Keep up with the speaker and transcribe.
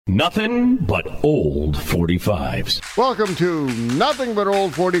Nothing but old 45s. Welcome to Nothing But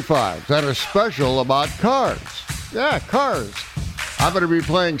Old 45s and a special about cars. Yeah, cars. I'm going to be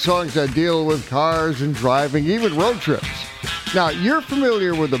playing songs that deal with cars and driving, even road trips. Now, you're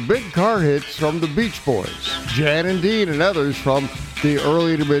familiar with the big car hits from the Beach Boys, Jan and Dean, and others from the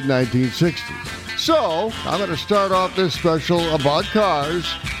early to mid-1960s. So, I'm going to start off this special about cars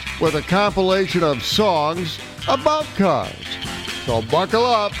with a compilation of songs about cars. So buckle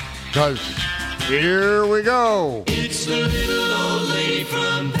up, because here we go. It's the little old lady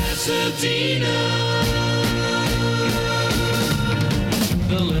from Pasadena.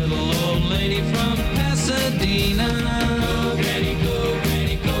 The little old lady from Pasadena. Go, Granny, go,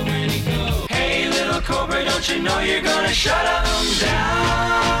 Granny, go, Granny, go. Hey, little Cobra, don't you know you're gonna shut 'em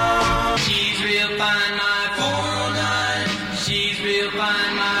down? She's real fine, my 409. She's real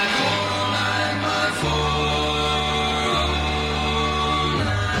fine, my 409, my 409.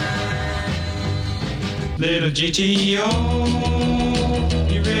 Little GTO,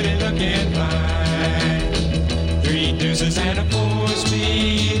 you're really looking fine. 3 deuces and a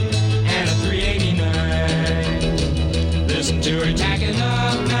 4-speed and a 389. Listen to her tack it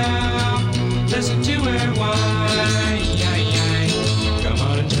up now. Listen to her whine. Come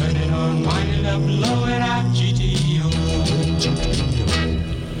on and turn it on, wind it up, blow it out, GTO.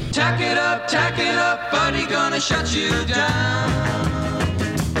 Tack it up, buddy, gonna shut you down.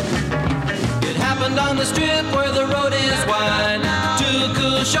 It happened on the strip where the road is wide. 2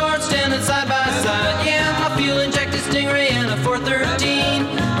 cool shorts standing side by side. Yeah, my fuel-injected Stingray and a 413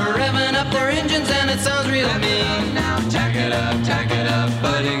 are revving up their engines and it sounds real mean. Tack it up,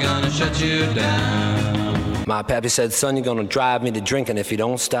 buddy, gonna shut you down. My pappy said, son, you're gonna drive me to drinking if you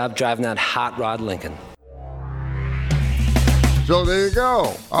don't stop driving that hot rod Lincoln. So there you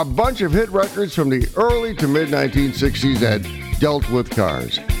go. A bunch of hit records from the early to mid-1960s that dealt with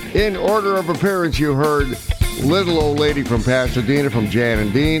cars. In order of appearance, you heard Little Old Lady from Pasadena from Jan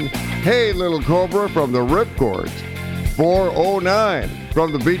and Dean, Hey Little Cobra from the Ripcords, 409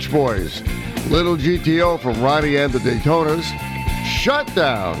 from the Beach Boys, Little GTO from Ronnie and the Daytonas,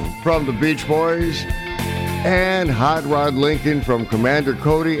 Shutdown from the Beach Boys, and Hot Rod Lincoln from Commander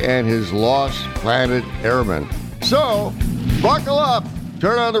Cody and his Lost Planet Airmen. So, buckle up,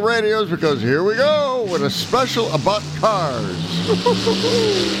 turn on the radios, because here we go with a special about cars.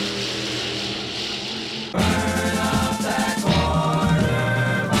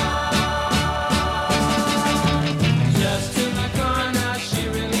 Just in my car now, she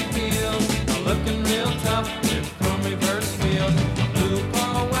really feels looking real tough with chrome reverse wheels. Blue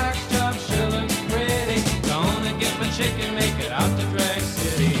Paul wax job, she looks pretty. Gonna get my chicken, make it out to Drag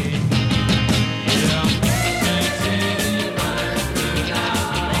City. Yeah, Drag City, running through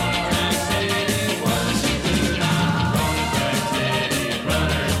now. Drag City, what she do now? Drag City,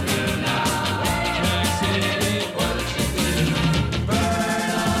 running through.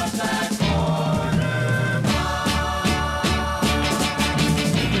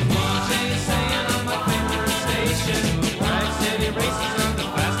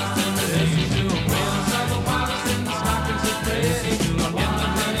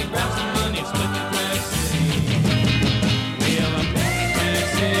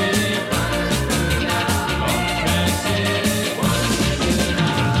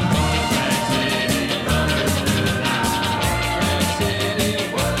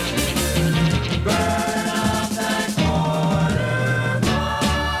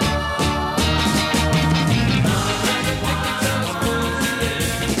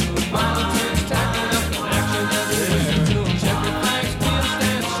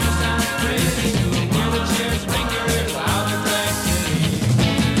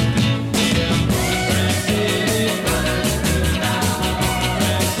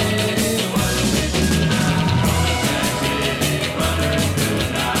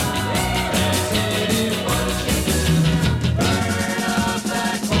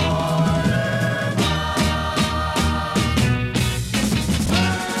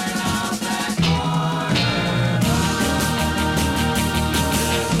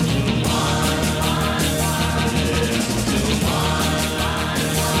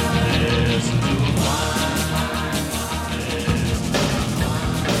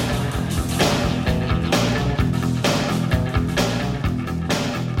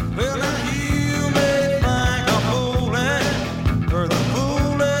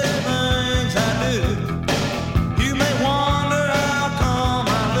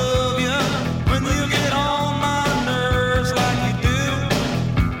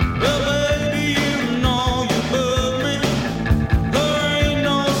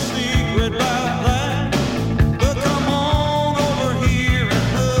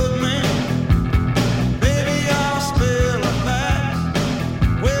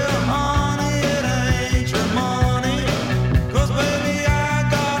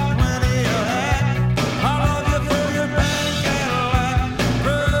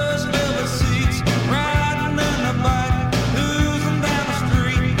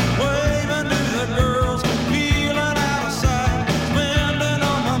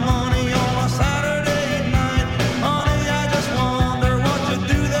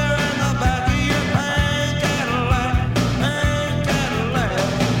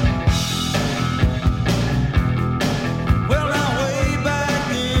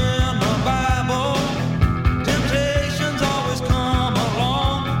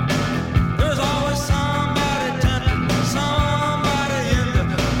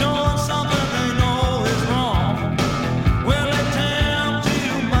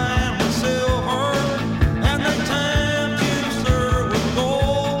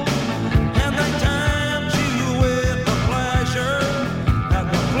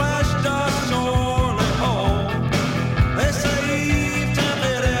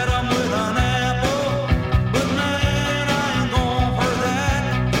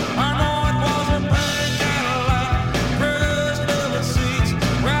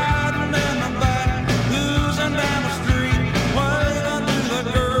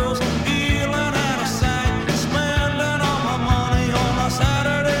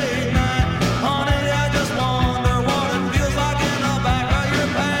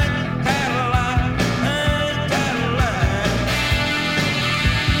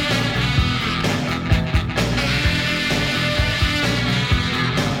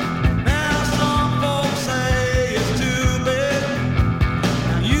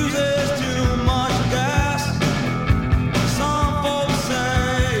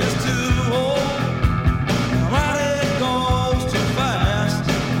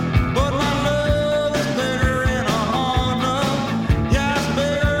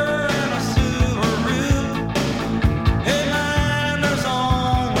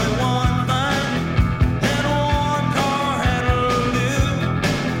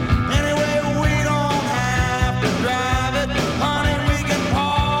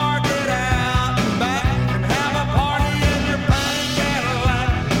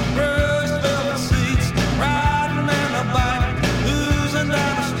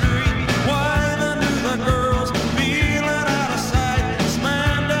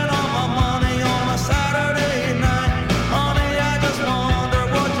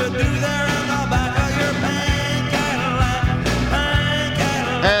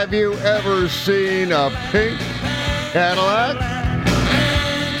 Have you ever seen a pink Cadillac?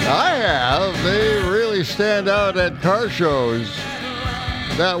 I have. They really stand out at car shows.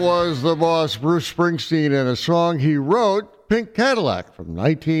 That was the boss, Bruce Springsteen, in a song he wrote, Pink Cadillac, from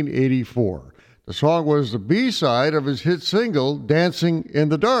 1984. The song was the B-side of his hit single, Dancing in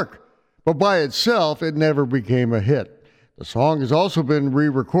the Dark. But by itself, it never became a hit. The song has also been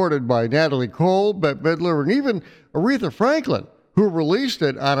re-recorded by Natalie Cole, Bette Midler, and even Aretha Franklin, who released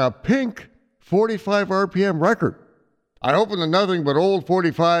it on a pink 45 RPM record. I opened the Nothing But Old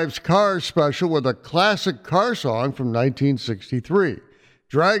 45's Cars special with a classic car song from 1963,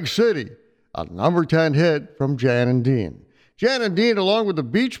 Drag City, a number 10 hit from Jan and Dean. Jan and Dean, along with the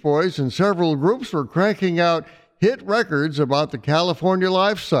Beach Boys and several groups, were cranking out hit records about the California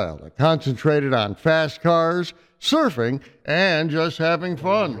lifestyle that concentrated on fast cars, surfing, and just having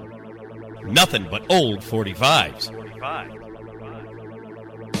fun. Nothing but old 45s.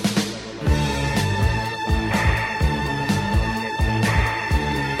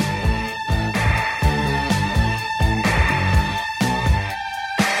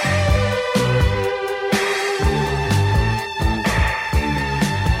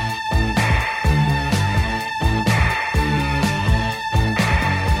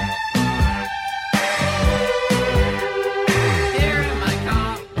 Here in my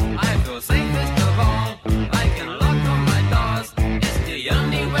car, I feel safest of all. I can lock on my door.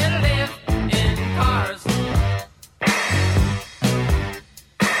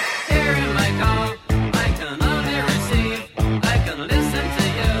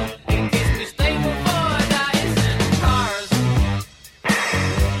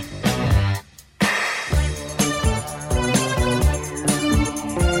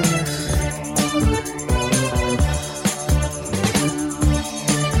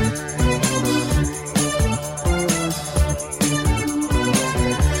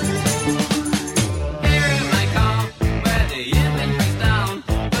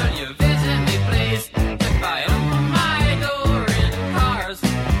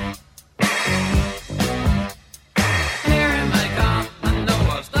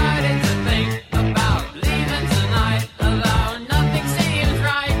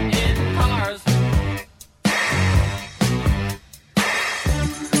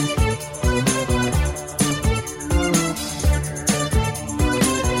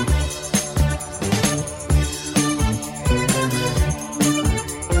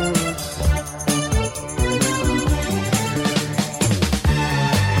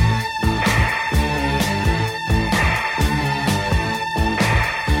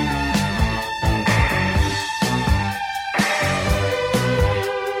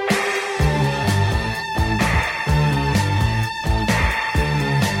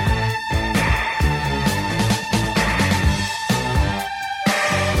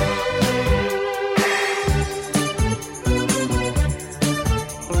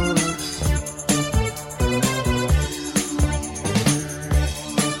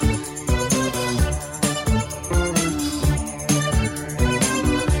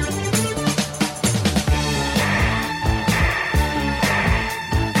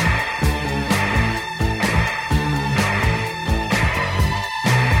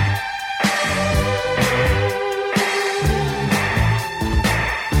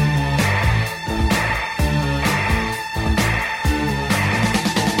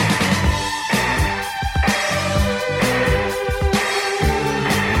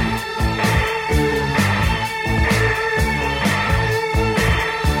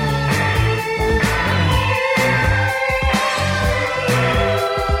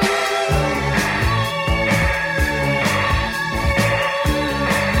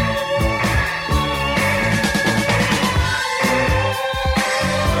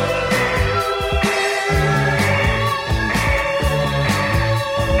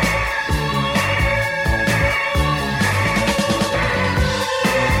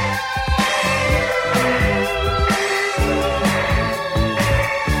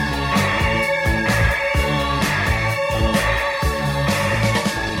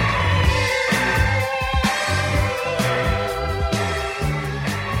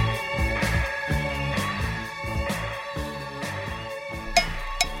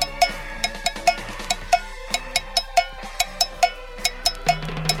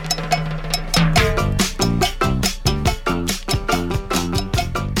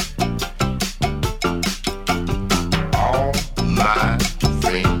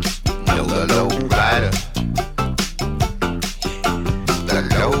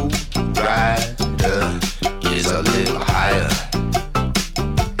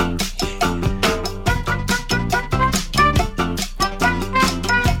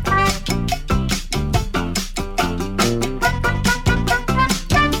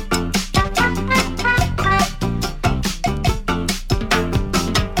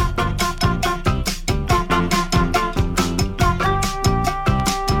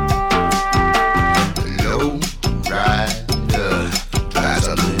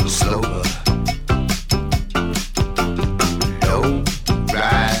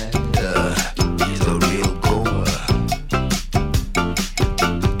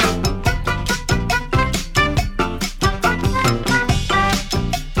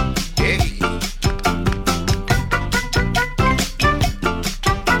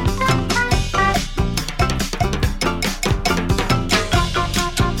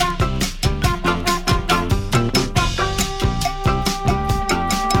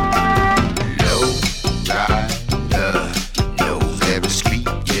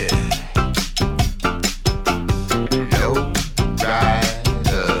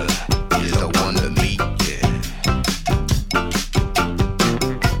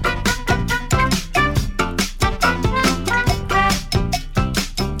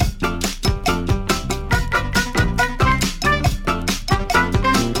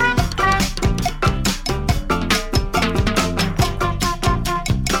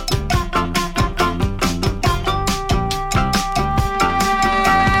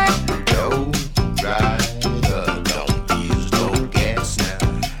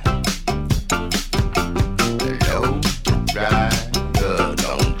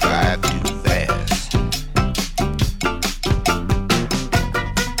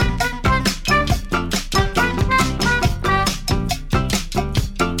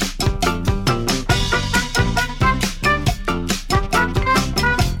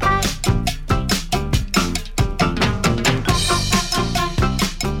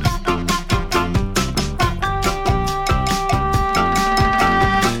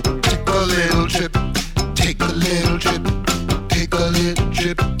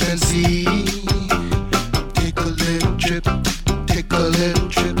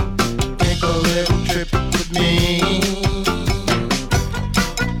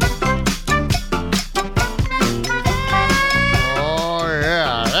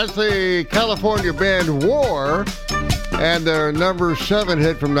 That's the California band War and their number 7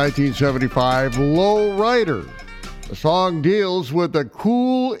 hit from 1975, Low Rider. The song deals with the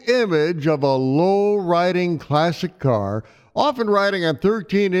cool image of a low-riding classic car, often riding on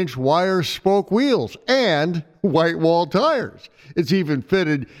 13-inch wire spoke wheels and white wall tires. It's even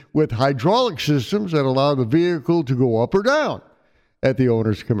fitted with hydraulic systems that allow the vehicle to go up or down at the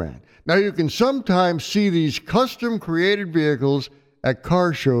owner's command. Now, you can sometimes see these custom-created vehicles at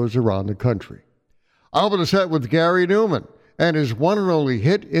car shows around the country. I'll be set with Gary Newman and his one and only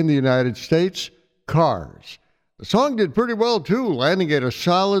hit in the United States, Cars. The song did pretty well, too, landing at a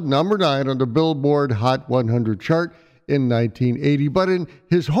solid number 9 on the Billboard Hot 100 chart in 1980. But in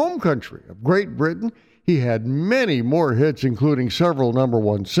his home country of Great Britain, he had many more hits, including several number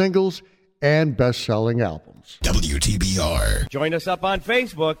 1 singles and best-selling albums. WTBR. Join us up on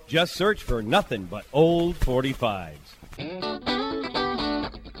Facebook. Just search for Nothing But Old 45s.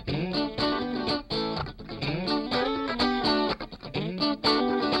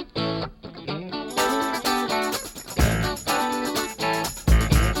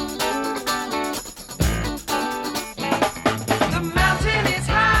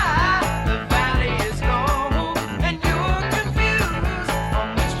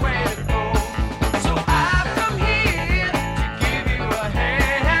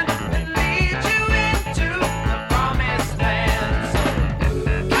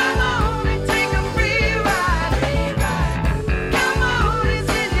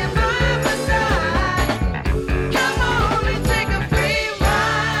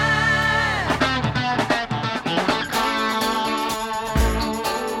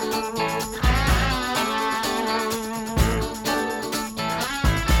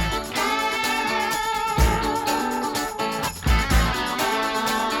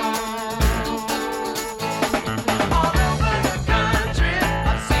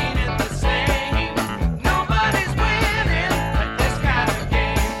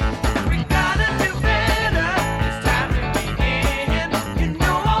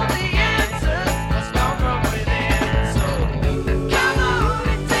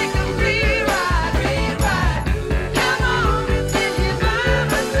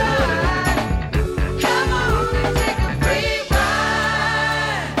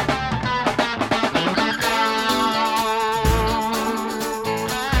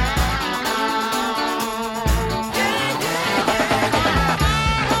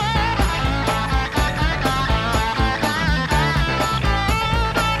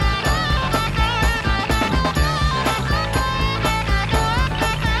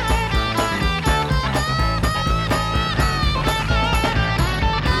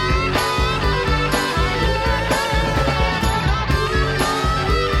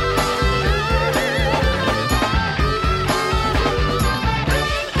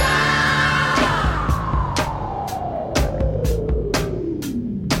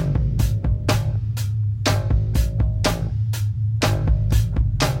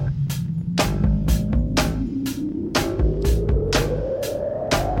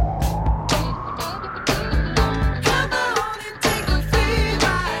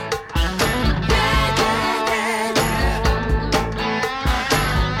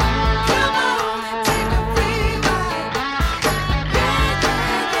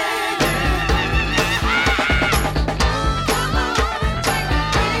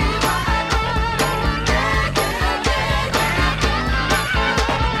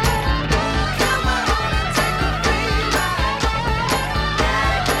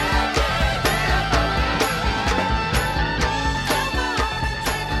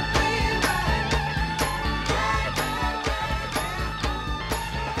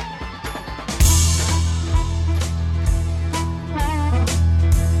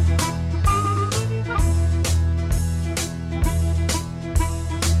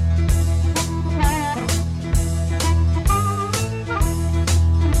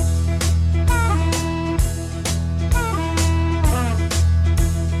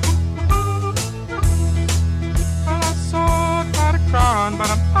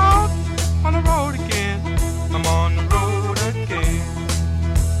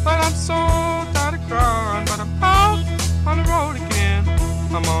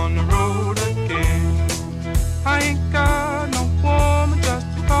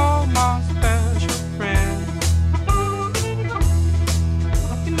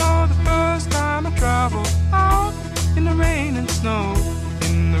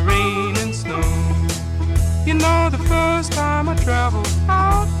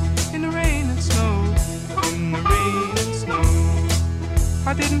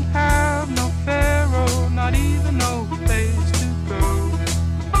 I didn't have no pharaoh, not even no place to go.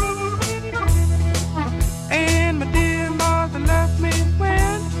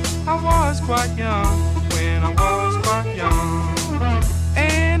 quite young, when I was quite young.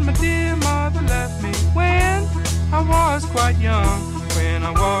 And my dear mother left me when I was quite young, when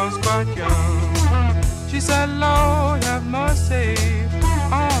I was quite young. She said, Lord, have mercy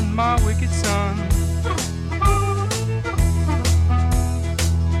on my wicked son.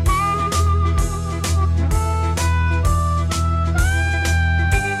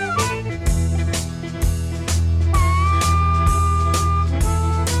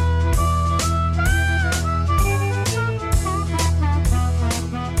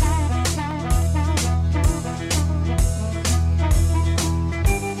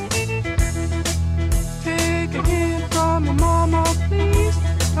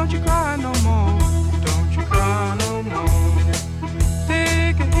 Don't you cry no more, don't you cry no more.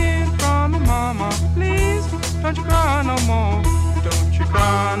 Take a hint from me, mama, please. Don't you cry no more, don't you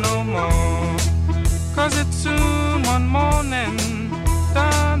cry no more. 'Cause it's soon one morning,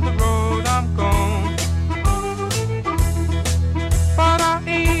 down the road I'm gone. But I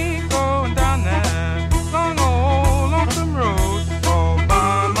ain't going down that long old lonesome road all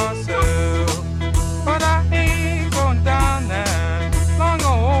by myself. But I ain't going down that long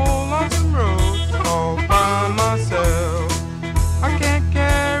old lonesome road all by myself. I can't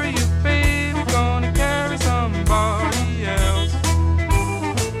carry you, baby, gonna carry somebody else.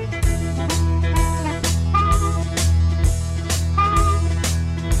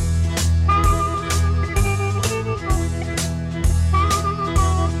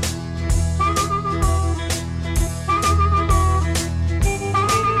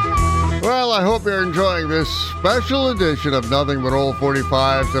 Well, I hope you're enjoying this special edition of Nothing But Old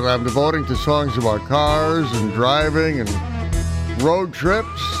 45s that I'm devoting to songs about cars and driving and road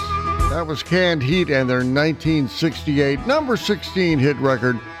trips. That was Canned Heat and their 1968 number 16 hit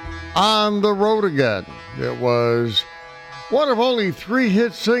record, On the Road Again. It was one of only 3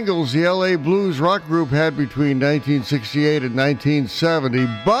 hit singles the LA blues rock group had between 1968 and 1970,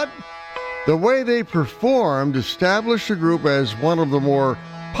 but the way they performed established the group as one of the more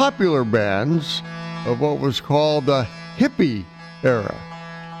popular bands of what was called the hippie era.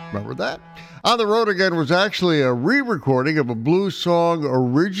 Remember that? On the Road Again was actually a re-recording of a blues song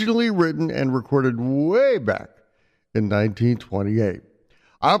originally written and recorded way back in 1928.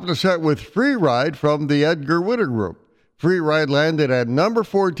 I opened the set with Free Ride from the Edgar Winter Group. Free Ride landed at number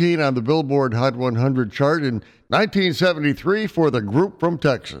 14 on the Billboard Hot 100 chart in 1973 for the group from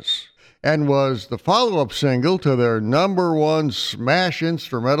Texas, and was the follow-up single to their number 1 smash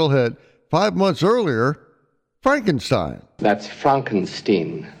instrumental hit 5 months earlier, Frankenstein. That's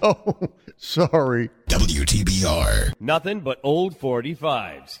Frankenstein. Oh, sorry. WTBR. Nothing but old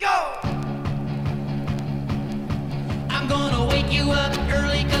 45s. I'm gonna wake you up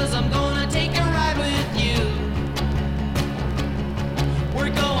early 'cause I'm gonna take a ride with you. We're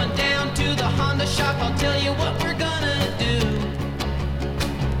going down to the Honda shop, I'll tell you what we're gonna do.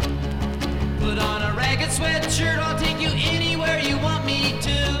 Put on a ragged sweatshirt, I'll take you anywhere you want me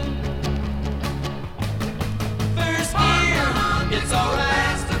to. First gear, it's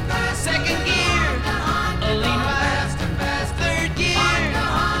alright. Second gear, a lean right. Third gear,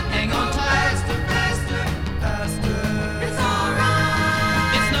 hang on tight. It's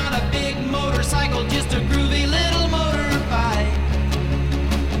alright. It's not a big motorcycle, just a groovy little motorbike.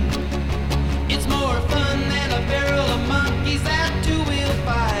 It's more fun than a barrel of monkeys that two-wheel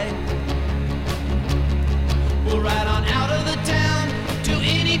fight. We'll ride on out of the town to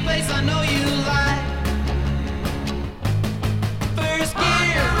any place I know you like. First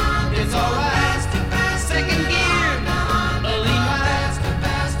gear, it's alright. Second gear, a lean right.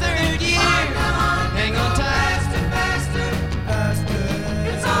 Third gear, hang on tight.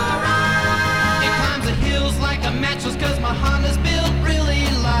 It's alright. It climbs the hills like a matchless 'cause my Honda's built really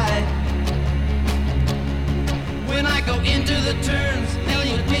light. When I go into the turns,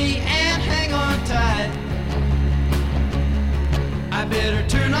 hang with me and hang on tight. I better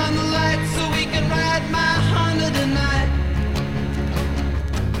turn on the lights so we can ride my Honda tonight.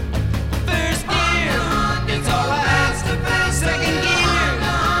 First gear, it's alright. Second gear,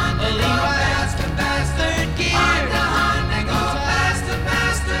 a lean right. Third gear, hang on tight.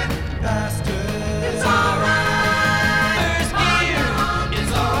 It's alright. First gear,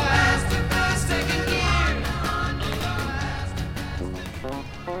 it's alright. Second gear,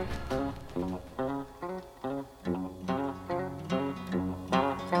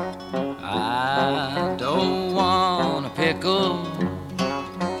 I don't want a pickle,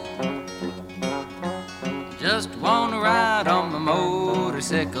 just want to ride on my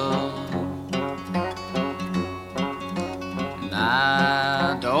motorcycle. And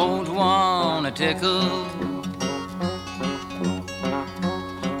I don't want a tickle,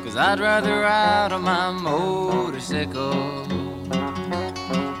 'cause 'cause I'd rather ride on my motorcycle.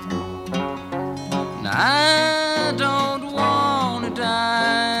 Now I don't wanna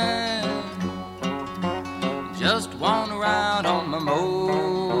die, just wanna ride on my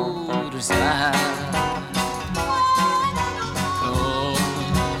motorcycle.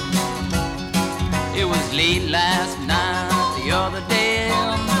 It was late last night, the other day,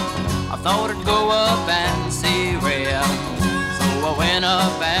 I thought I'd go up and see Ray. So I went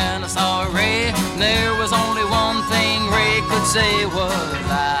up and I saw Ray, and there was only one thing Ray could say was,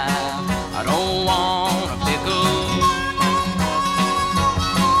 I don't want a pickle,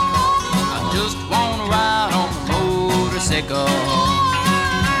 I just want to ride on the motorcycle.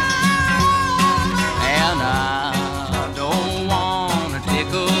 And I don't want a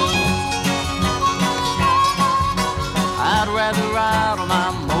tickle, I'd rather ride on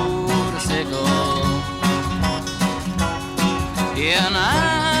my motorcycle. Yeah, and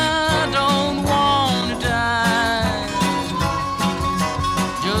I don't want to die,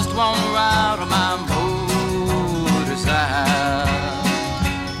 just want to ride on my motorcycle.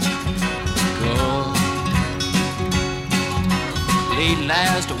 Late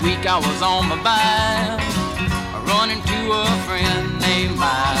last week I was on my bike, running to a friend named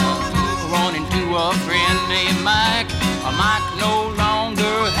Mike. Running to a friend named Mike. Mike no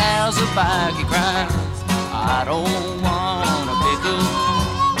longer has a bike. He cries, I don't want a pickle,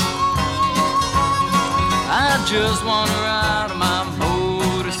 I just want to ride on my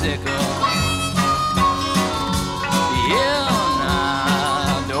motorcycle. Yeah, and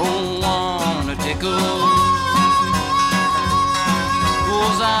I don't want a tickle,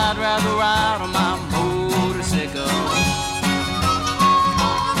 'cause I'd rather ride on my motorcycle.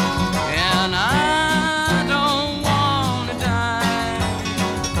 And I don't want to die,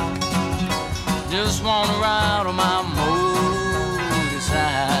 just want to ride on my motorcycle.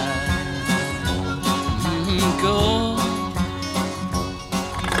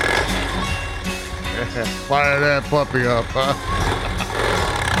 Fire that puppy up, huh?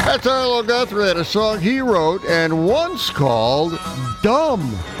 That's Arlo Guthrie had a song he wrote and once called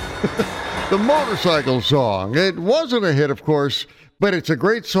Dumb. The motorcycle song. It wasn't a hit, of course, but it's a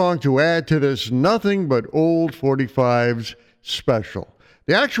great song to add to this Nothing But Old 45s special.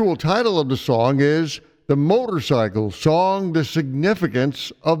 The actual title of the song is The Motorcycle Song, The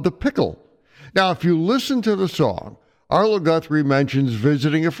Significance of the Pickle. Now, if you listen to the song, Arlo Guthrie mentions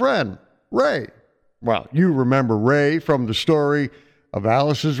visiting a friend, Ray. Well, you remember Ray from the story of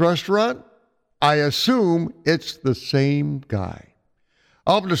Alice's Restaurant? I assume it's the same guy.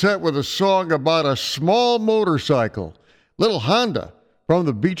 Open the set with a song about a small motorcycle, Little Honda, from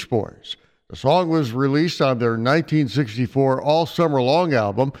the Beach Boys. The song was released on their 1964 All Summer Long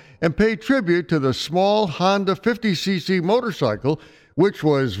album and paid tribute to the small Honda 50cc motorcycle, which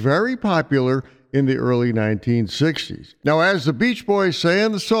was very popular in the early 1960s. Now, as the Beach Boys say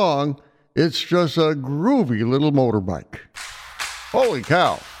in the song, it's just a groovy little motorbike. Holy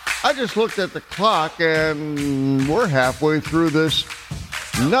cow. I just looked at the clock and we're halfway through this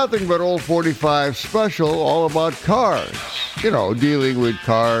Nothing But Old 45 special all about cars. You know, dealing with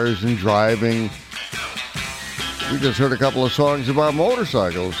cars and driving. We just heard a couple of songs about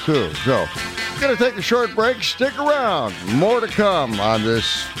motorcycles, too. So, going to take a short break. Stick around. More to come on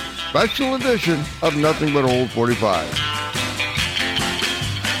this special edition of Nothing But Old 45.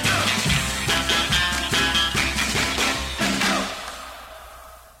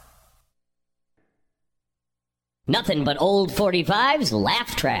 Nothing But Old 45's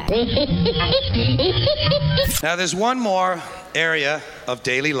laugh track. Now, there's one more area of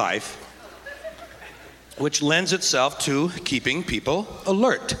daily life which lends itself to keeping people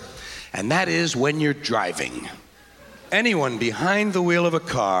alert, and that is when you're driving. Anyone behind the wheel of a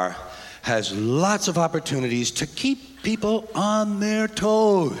car has lots of opportunities to keep people on their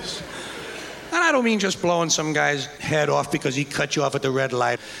toes. And I don't mean just blowing some guy's head off because he cut you off at the red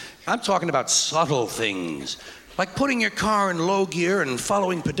light. I'm talking about subtle things, like putting your car in low gear and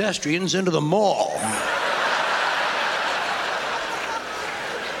following pedestrians into the mall.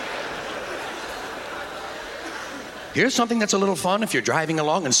 Here's something that's a little fun. If you're driving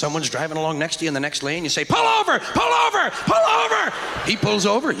along and someone's driving along next to you in the next lane, you say, pull over, pull over, pull over. He pulls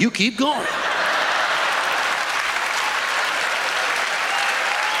over, you keep going.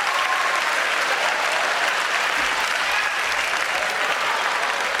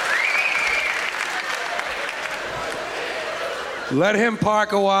 Let him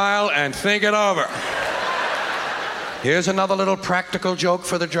park a while and think it over. Here's another little practical joke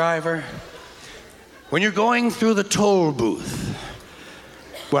for the driver. When you're going through the toll booth,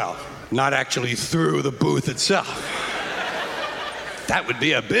 well, not actually through the booth itself, That would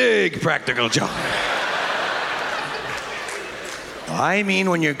be a big practical joke. I mean,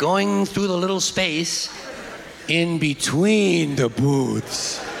 when you're going through the little space in between the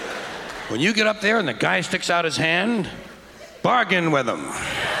booths. When you get up there and the guy sticks out his hand, bargain with him.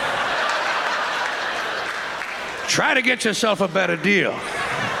 Try to get yourself a better deal.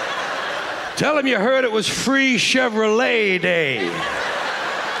 Tell him you heard it was free Chevrolet Day.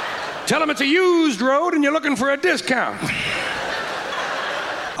 Tell him it's a used road and you're looking for a discount.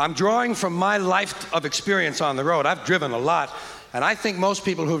 I'm drawing from my life of experience on the road. I've driven a lot, and I think most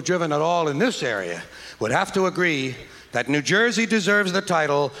people who've driven at all in this area would have to agree that New Jersey deserves the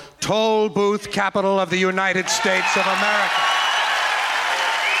title Toll Booth Capital of the United States of America.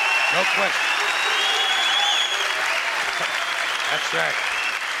 No question. That's right.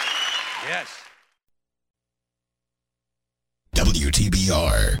 Yes.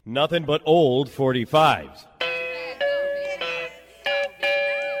 WTBR. Nothing but old 45s.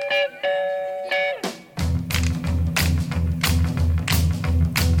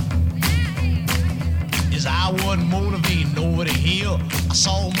 As I wasn't motivating over the hill, I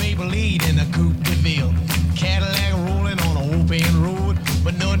saw Maybelline in a coupe de ville. Cadillac rolling on an open road,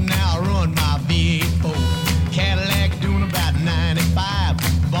 but nothing outrun my V8 Ford. Cadillac doing about 95,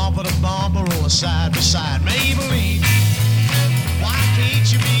 bumper to bumper or side by side. Maybelline, why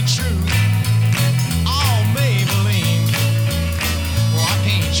can't you be true? Oh, Maybelline, why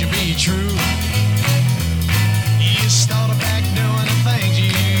can't you be true? You started back doing the things you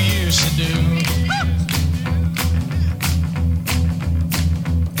used to do.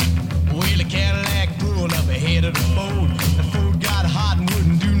 Well, the Cadillac pulled up ahead of the Ford. The Ford got hot and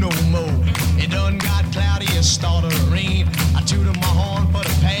wouldn't do no more. It done got cloudy and started to rain. I tooted my horn for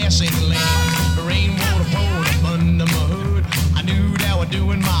the passing lane. The rainwater poured up under my hood. I knew that was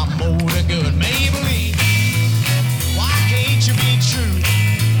doing my motor good. Maybelline, why can't you be true?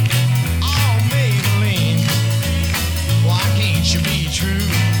 Oh, Maybelline.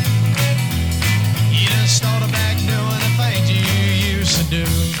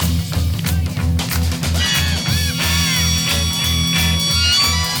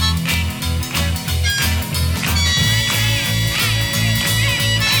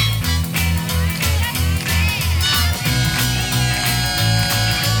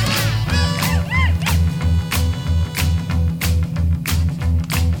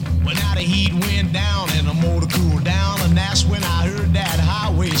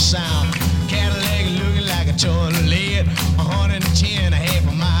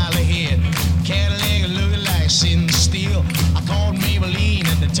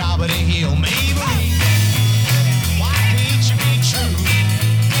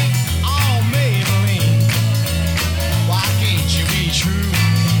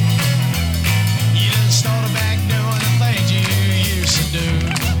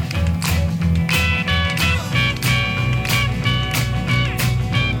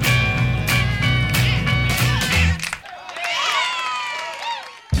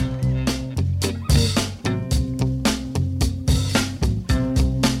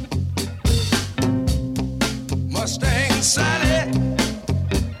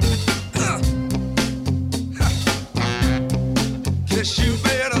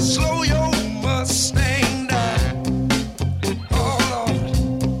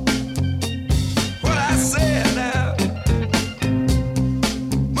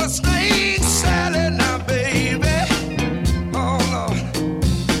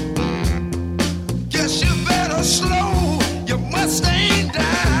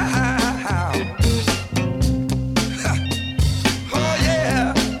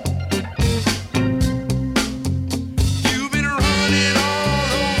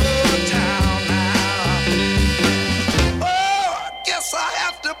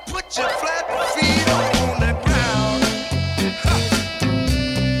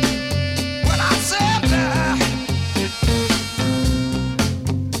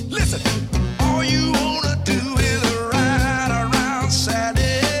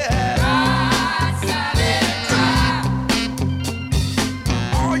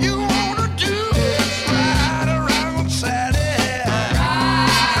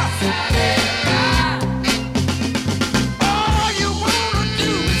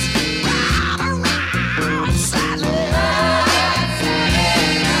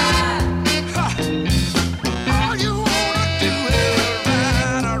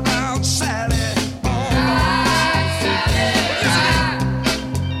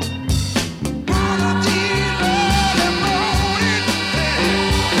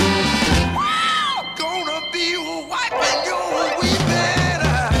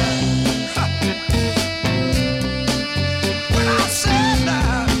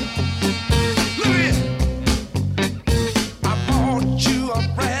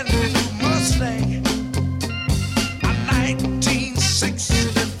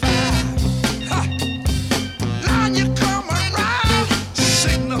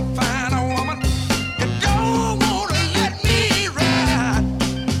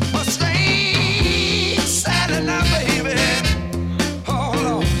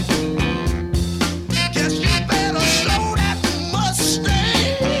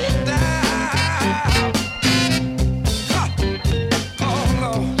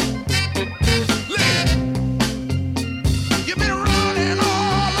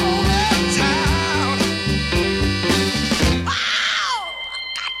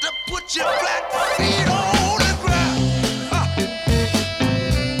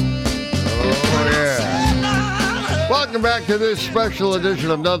 Welcome back to this special edition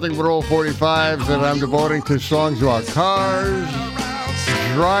of Nothing But Old 45s that I'm devoting to songs about cars,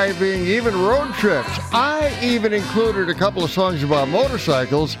 driving, even road trips. I even included a couple of songs about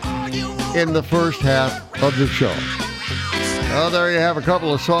motorcycles in the first half of the show. Well, there you have a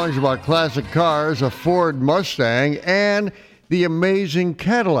couple of songs about classic cars, a Ford Mustang, and the amazing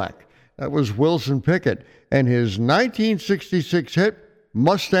Cadillac. That was Wilson Pickett and his 1966 hit,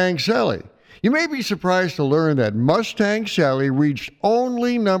 Mustang Sally. You may be surprised to learn that Mustang Sally reached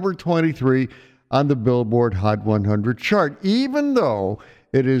only number 23 on the Billboard Hot 100 chart, even though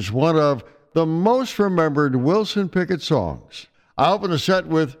it is one of the most remembered Wilson Pickett songs. I open the set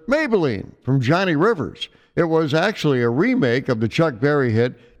with Maybelline from Johnny Rivers. It was actually a remake of the Chuck Berry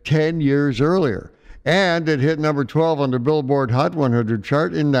hit 10 years earlier, and it hit number 12 on the Billboard Hot 100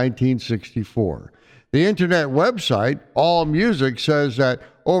 chart in 1964. The internet website, AllMusic, says that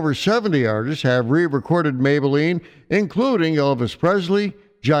over 70 artists have re-recorded Maybelline, including Elvis Presley,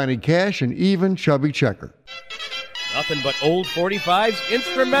 Johnny Cash, and even Chubby Checker. Nothing but old 45's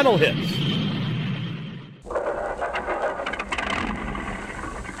instrumental hits.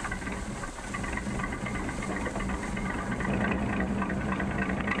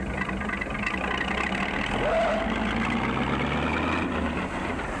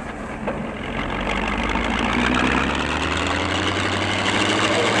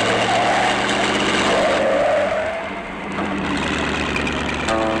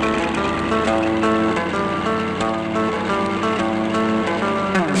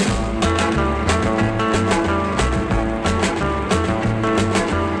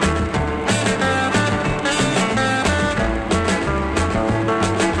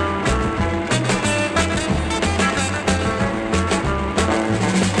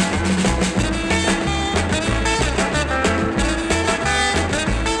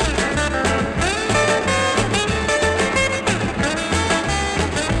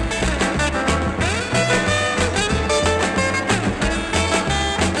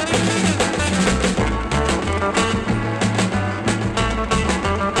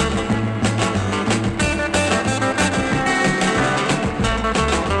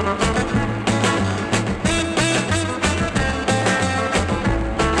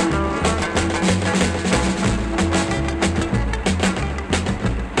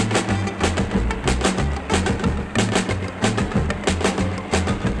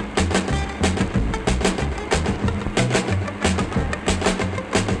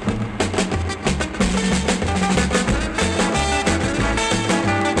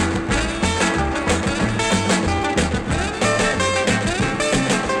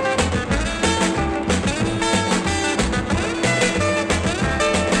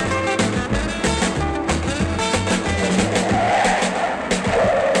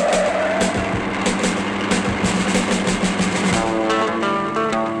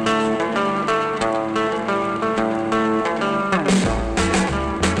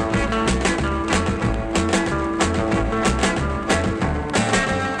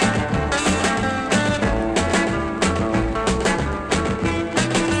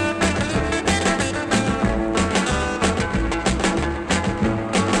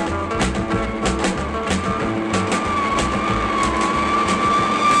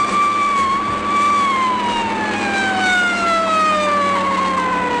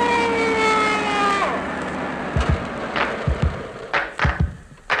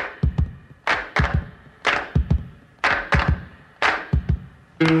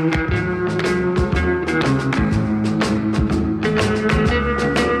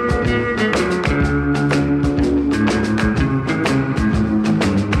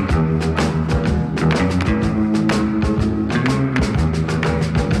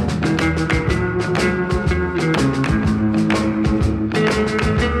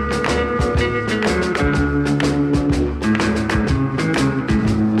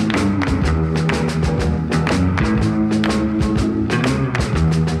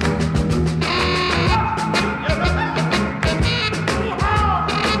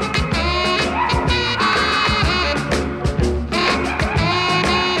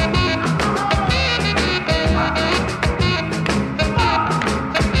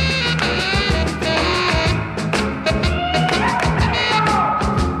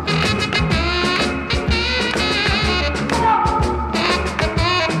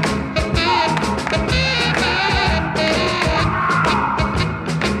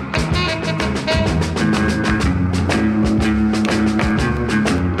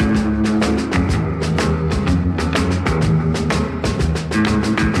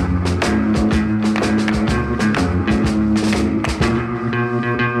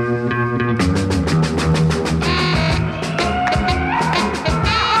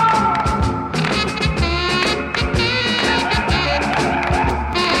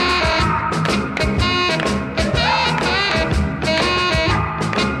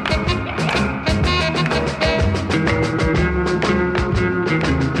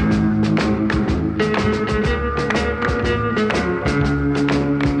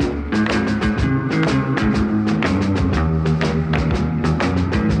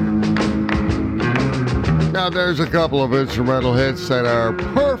 Now, there's a couple of instrumental hits that are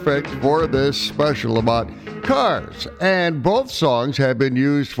perfect for this special about cars, and both songs have been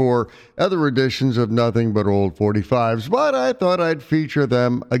used for other editions of Nothing But Old 45s, but I thought I'd feature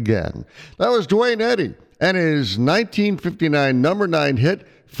them again. That was Duane Eddy and his 1959 number 9 hit,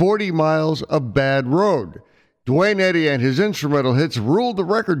 40 Miles of Bad Road. Duane Eddy and his instrumental hits ruled the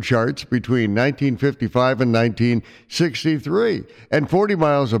record charts between 1955 and 1963, and 40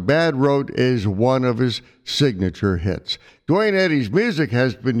 Miles of Bad Road is one of his signature hits. Duane Eddy's music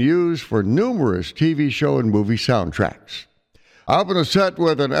has been used for numerous TV show and movie soundtracks. I open a set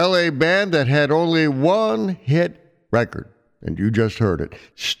with an LA band that had only one hit record, and you just heard it,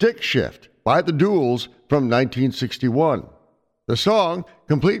 Stick Shift by the Duels from 1961. The song,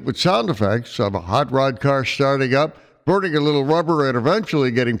 complete with sound effects of a hot rod car starting up, burning a little rubber, and eventually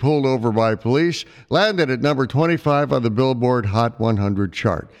getting pulled over by police, landed at number 25 on the Billboard Hot 100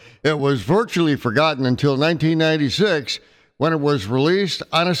 chart. It was virtually forgotten until 1996, when it was released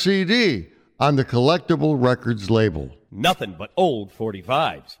on a CD on the Collectible Records label. Nothing but old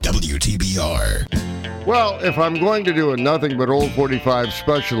 45s. WTBR. Well, if I'm going to do a Nothing But Old 45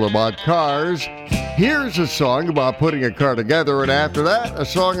 special about cars, here's a song about putting a car together, and after that, a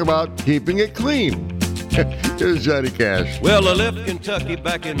song about keeping it clean. Here's Johnny Cash. Well, I left Kentucky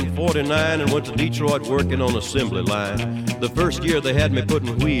back in 49 and went to Detroit working on assembly line. The first year they had me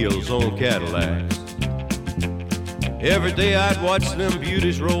putting wheels on Cadillacs. Every day I'd watch them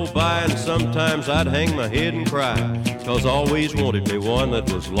beauties roll by, and sometimes I'd hang my head and cry, 'cause I always wanted me one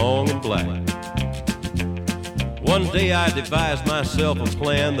that was long and black. One day I devised myself a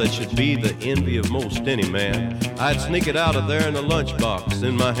plan that should be the envy of most any man. I'd sneak it out of there in a lunchbox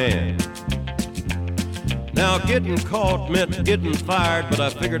in my hand. Now getting caught meant getting fired, but I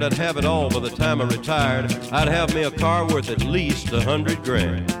figured I'd have it all by the time I retired. I'd have me a car worth at least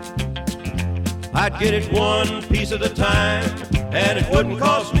 $100,000. I'd get it one piece at a time, and it wouldn't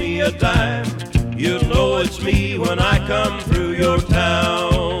cost me a dime. You'll know it's me when I come through your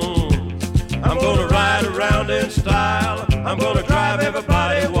town. I'm gonna ride around in style, I'm gonna drive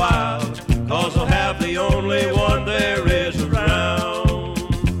everybody wild, 'cause I'll have the only one there is around.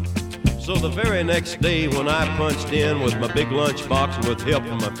 So the very next day when I punched in with my big lunchbox and with help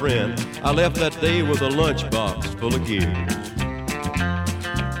from my friend, I left that day with a lunchbox full of gears.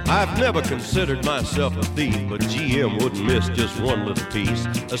 I've never considered myself a thief, but GM wouldn't miss just one little piece,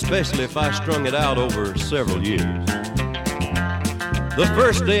 especially if I strung it out over several years. The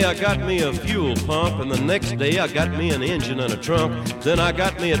first day I got me a fuel pump, and the next day I got me an engine and a trunk, then I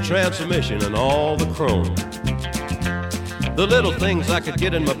got me a transmission and all the chrome. The little things I could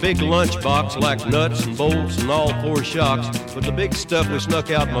get in my big lunchbox, like nuts and bolts and all four shocks, but the big stuff we snuck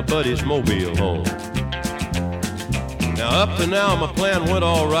out my buddy's mobile home. Now up to now my plan went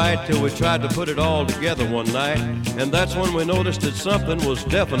all right till we tried to put it all together one night, and that's when we noticed that something was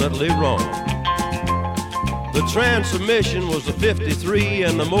definitely wrong. The transmission was a 53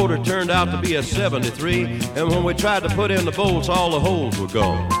 and the motor turned out to be a 73, and when we tried to put in the bolts, all the holes were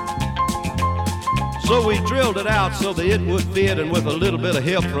gone. So we drilled it out so that it would fit, and with a little bit of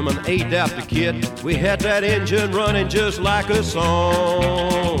help from an adapter kit, we had that engine running just like a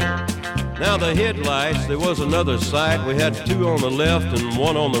song. Now the headlights, there was another sight. We had two on the left and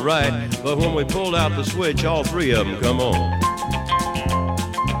one on the right, but when we pulled out the switch, all three of them come on.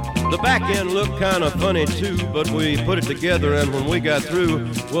 The back end looked kind of funny too, but we put it together, and when we got through,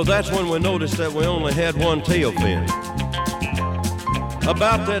 well, that's when we noticed that we only had one tail fin.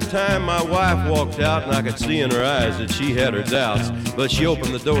 About that time, my wife walked out, and I could see in her eyes that she had her doubts, but she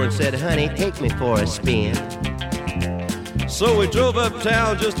opened the door and said, "Honey, take me for a spin." So we drove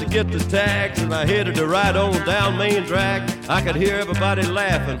uptown just to get the tags, and I headed to ride on down Main Drag. I could hear everybody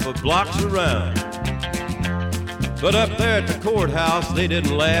laughing for blocks around. But up there at the courthouse, they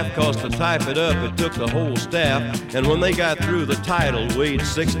didn't laugh, 'cause to type it up, it took the whole staff, and when they got through, the title weighed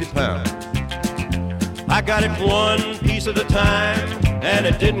 60 pounds. I got it one piece at a time, and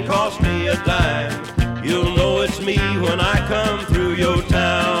it didn't cost me a dime. You'll know it's me when I come through your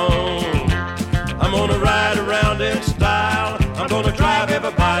town. I'm gonna ride around in style, I'm gonna drive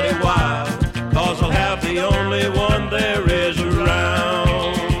everybody wild, 'cause I'll have the only one there is around.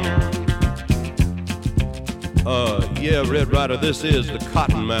 Yeah, Red Rider, this is the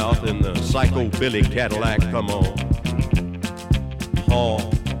Cottonmouth in the Psycho Billy Cadillac, come on.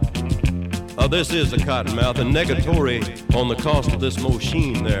 This is the Cottonmouth, and negatory on the cost of this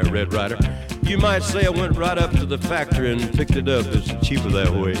machine there, Red Rider. You might say I went right up to the factory and picked it up. It's cheaper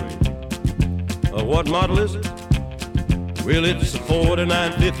that way. What model is it? Well, it's a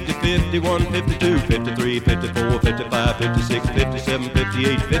 49, 50, 51, 52, 53, 54, 55, 56, 57,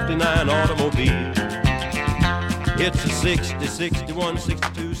 58, 59 automobile. It's a 60, 61,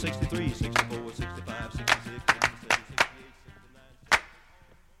 62, 63, 64, 65, 66, 67,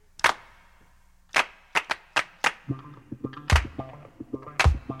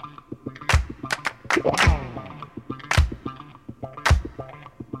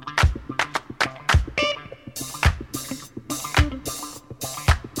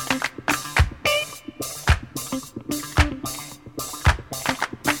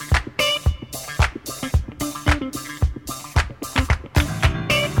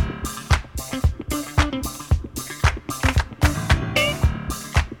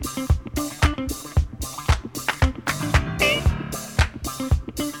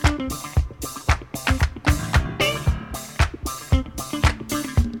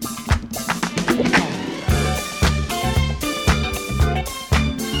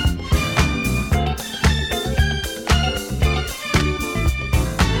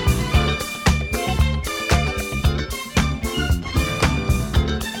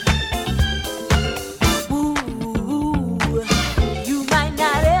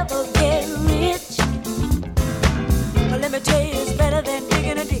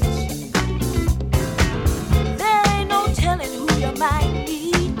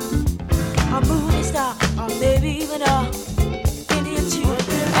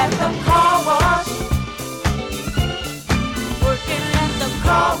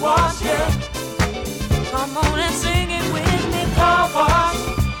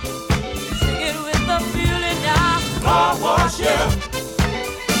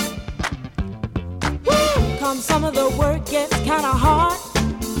 Some of the work gets kinda hard,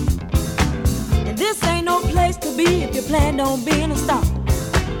 and this ain't no place to be if you plan on being a star.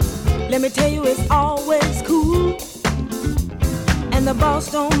 Let me tell you, it's always cool, and the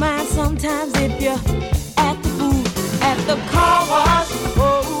boss don't mind sometimes if you act the fool at the car wash.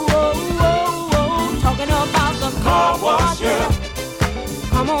 Whoa, whoa, whoa, whoa, talking about the car wash, yeah.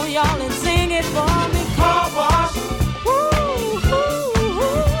 Come on, y'all, and sing it for me. Car wash. Woo, woo,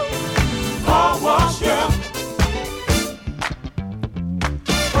 woo. Car wash, yeah.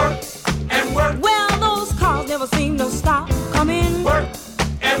 Well, those cars never seem to stop coming. Work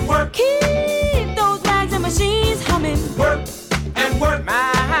and work. Keep those bags and machines humming. Work and work.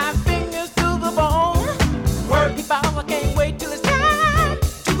 My fingers to the bone. Work. If I can't wait till it's time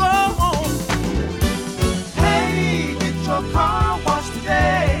to go home. Hey, get your car washed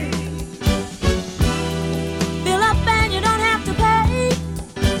today. Fill up and you don't have to pay.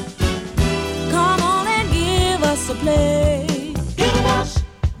 Come on and give us a play. Get a wash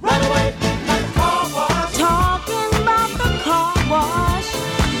right away.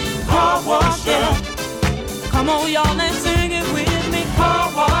 Come on, y'all, and sing it with me.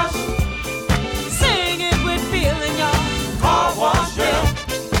 Car wash. Sing it with feeling, y'all. Car wash, yeah.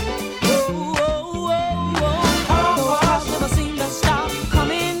 Whoa, whoa, whoa, whoa. Those cars never seem to stop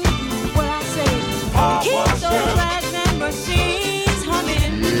coming. What I say, keep those bags and machines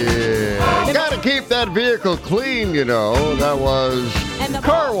humming. Yeah, gotta keep that vehicle clean, you know. That was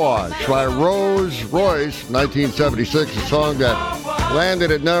Car Wash by Rose Royce, 1976, a song that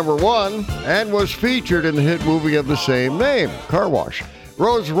landed at number 1 and was featured in the hit movie of the same name, Car Wash.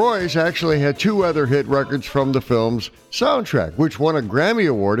 Rose Royce actually had 2 other hit records from the film's soundtrack, which won a Grammy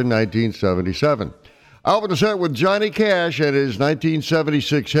Award in 1977. I opened the set with Johnny Cash and his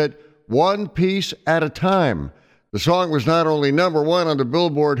 1976 hit, One Piece at a Time. The song was not only number 1 on the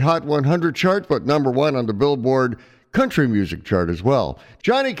Billboard Hot 100 chart, but number 1 on the Billboard Country Music chart as well.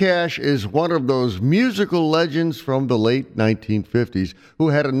 Johnny Cash is one of those musical legends from the late 1950s who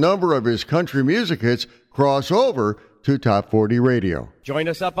had a number of his country music hits cross over to Top 40 radio. Join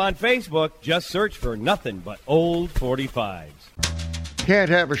us up on Facebook. Just search for Nothing But Old 45s. Can't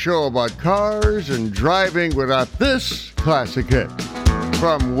have a show about cars and driving without this classic hit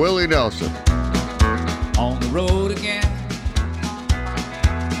from Willie Nelson. On the road again.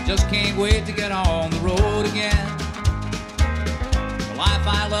 Just can't wait to get on the road again. The life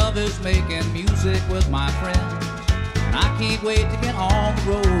I love is making music with my friends, and I can't wait to get on the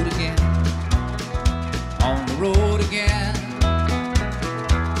road again. On the road again.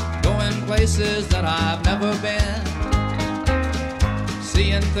 Going places that I've never been,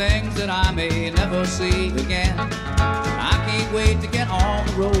 seeing things that I may never see again. I can't wait to get on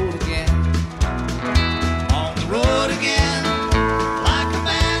the road again. On the road again. Like a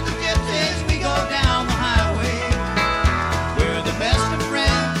band of gypsies, we go down the highway. We're the best of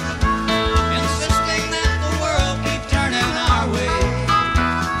friends, insisting that the world keep turning our way.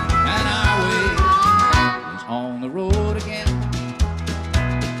 And our way is on the road again.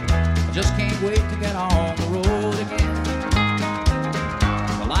 I just can't wait to get on the road again.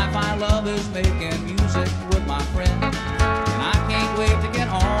 The life I love is making music with my friend, and I can't wait to get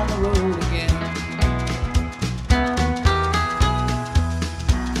on the road again.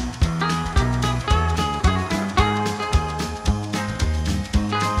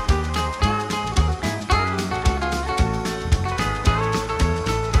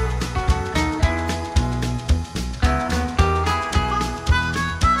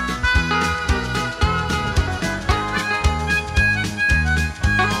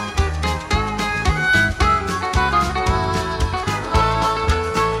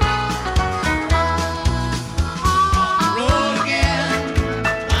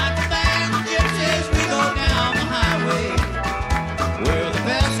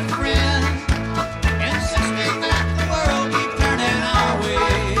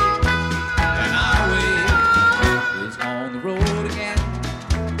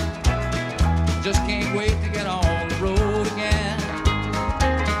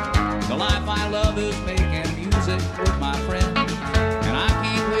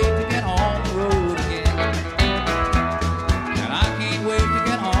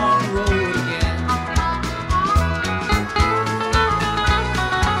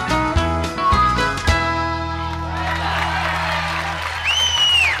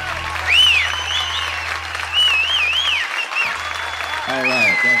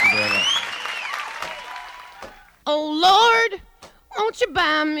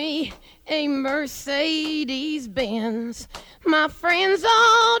 Mercedes-Benz. My friends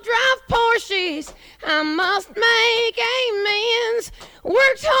all drive Porsches. I must make amends.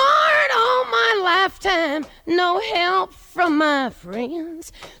 Worked hard all my lifetime, no help from my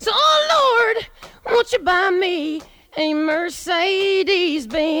friends. So, oh Lord, won't you buy me a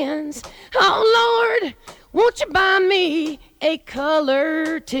Mercedes-Benz? Oh Lord, won't you buy me a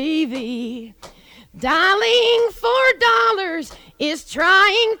color TV? Dialing $4 is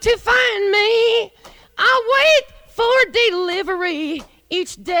trying to find me. I wait for delivery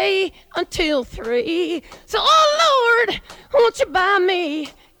each day until 3. So, oh Lord, won't you buy me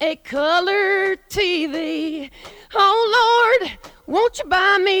a color TV? Oh Lord, won't you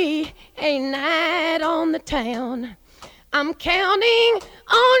buy me a night on the town? I'm counting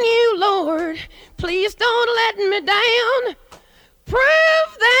on you, Lord. Please don't let me down.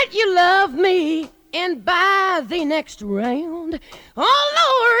 Prove that you love me and buy the next round.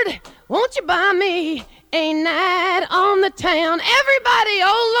 Oh Lord, won't you buy me a night on the town? Everybody,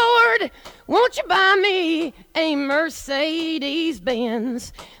 oh Lord, won't you buy me a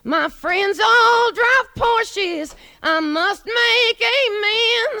Mercedes-Benz? My friends all drive Porsches. I must make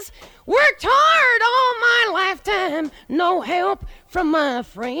amends. Worked hard all my lifetime, no help from my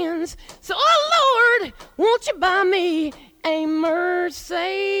friends. So, oh Lord, won't you buy me a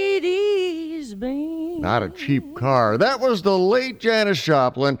Mercedes-Benz? Not a cheap car. That was the late Janis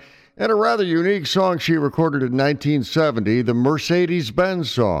Joplin and a rather unique song she recorded in 1970, the Mercedes-Benz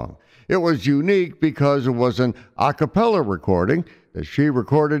song. It was unique because it was an a cappella recording that she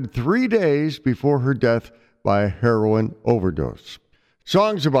recorded 3 days before her death by a heroin overdose.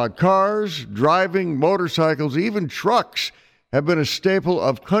 Songs about cars, driving, motorcycles, even trucks have been a staple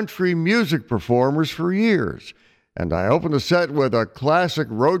of country music performers for years. And I opened the set with a classic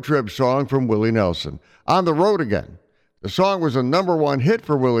road trip song from Willie Nelson, On the Road Again. The song was a #1 hit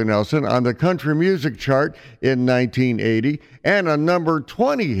for Willie Nelson on the country music chart in 1980 and a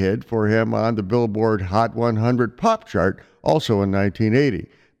 #20 hit for him on the Billboard Hot 100 pop chart also in 1980.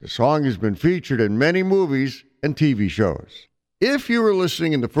 The song has been featured in many movies and TV shows. If you were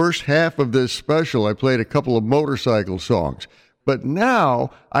listening in the first half of this special, I played a couple of motorcycle songs. But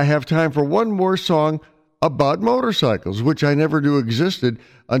now I have time for one more song about motorcycles, which I never knew existed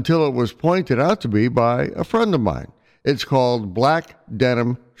until it was pointed out to me by a friend of mine. It's called Black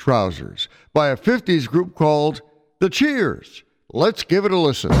Denim Trousers by a 50s group called The Cheers. Let's give it a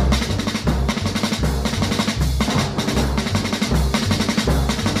listen.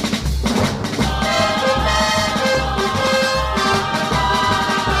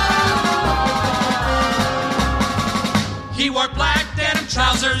 He wore black denim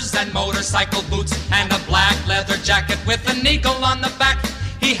trousers and motorcycle boots and a black leather jacket with an eagle on the back.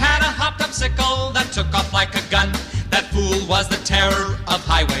 He had a hopped-up sickle that took off like a gun. That fool was the terror of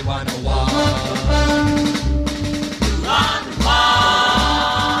Highway 101.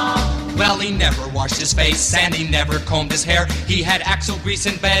 Well, he never washed his face and he never combed his hair. He had axle grease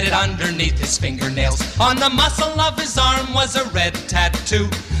embedded underneath his fingernails. On the muscle of his arm was a red tattoo,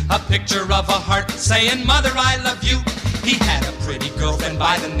 a picture of a heart saying, "Mother, I love you." He had a pretty girlfriend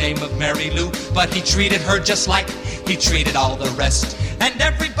by the name of Mary Lou, but he treated her just like he treated all the rest. And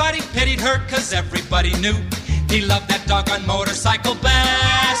everybody pitied her, 'cause everybody knew he loved that doggone motorcycle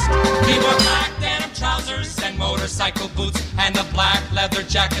best. He wore black denim trousers and motorcycle boots, and a black leather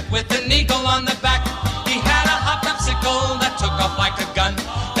jacket with an eagle on the back. He had a hot popsicle that took off like a gun.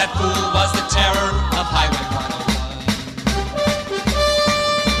 That fool was the terror of Highway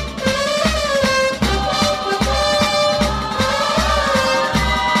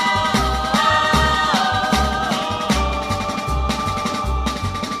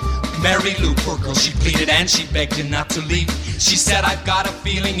 101. Mary Lou, poor girl, she pleaded and she begged him not to leave. She said, I've got a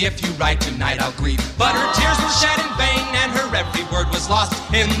feeling if you ride tonight I'll grieve. But her tears were shed in vain and her every word was lost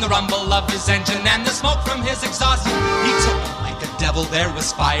in the rumble of his engine and the smoke from his exhaust. He took him like a devil, there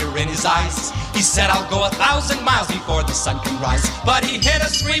was fire in his eyes. He said, I'll go 1,000 miles before the sun can rise. But he hit a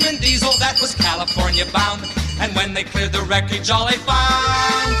screaming diesel that was California bound. And when they cleared the wreckage, all they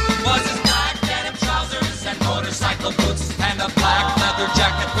found was his black denim trousers and motorcycle boots and a black leather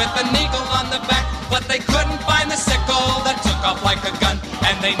jacket with an eagle on the back. But they couldn't find the sickle that took off like a gun,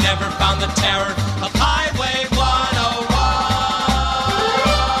 and they never found the terror of Highway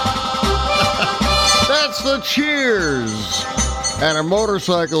 101. That's the Cheers! And a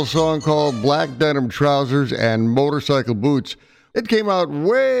motorcycle song called Black Denim Trousers and Motorcycle Boots. It came out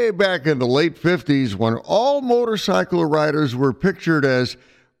way back in the late 50s when all motorcycle riders were pictured as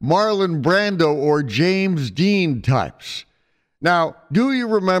Marlon Brando or James Dean types. Now, do you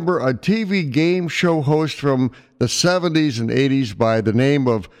remember a TV game show host from the 70s and 80s by the name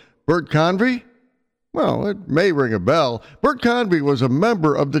of Bert Convy? Well, it may ring a bell. Bert Convy was a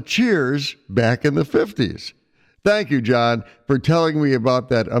member of the Cheers back in the 50s. Thank you, John, for telling me about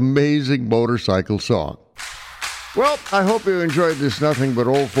that amazing motorcycle song. Well, I hope you enjoyed this Nothing But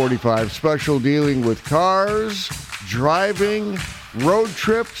Old 45 special dealing with cars, driving, road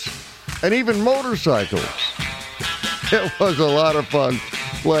trips, and even motorcycles. It was a lot of fun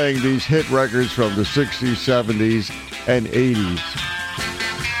playing these hit records from the 60s, 70s, and 80s.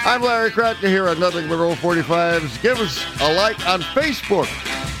 I'm Larry Kratka here on Nothing But Old 45s. Give us a like on Facebook.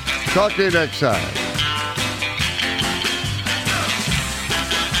 Talk to you next time.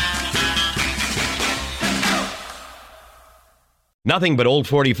 Nothing But Old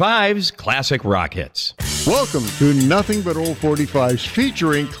 45's classic rock hits. Welcome to Nothing But Old 45s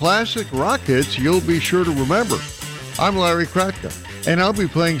featuring classic rock hits you'll be sure to remember. I'm Larry Kratka, and I'll be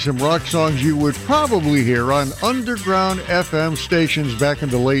playing some rock songs you would probably hear on underground FM stations back in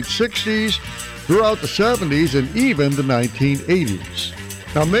the late 60s, throughout the 70s, and even the 1980s.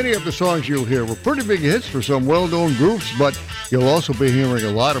 Now, many of the songs you'll hear were pretty big hits for some well-known groups, but you'll also be hearing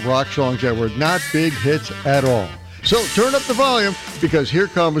a lot of rock songs that were not big hits at all. So turn up the volume, because here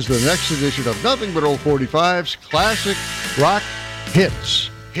comes the next edition of Nothing But Old 45's classic rock hits.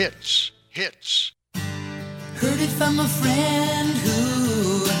 Hits. Heard it from a friend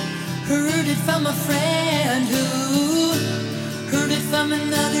who heard it from a friend who heard it from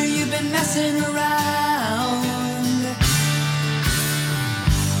another. You've been messing around.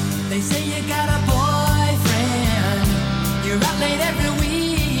 They say you got a boyfriend. You're out late every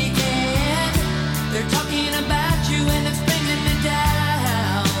weekend. They're talking about you and it's bringing me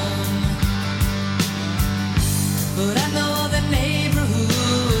down. But I know the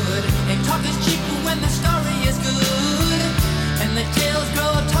neighborhood and talk is cheap when the story is good, and the tales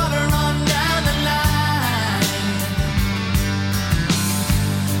grow taller on down the line.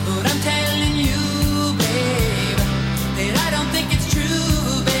 But I'm telling you, babe, that I don't think it's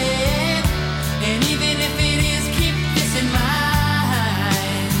true, babe. And even if it is, keep this in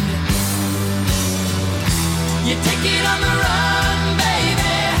mind. You take it on the run, baby,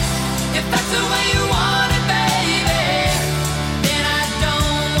 if that's the way you want it, baby. Then I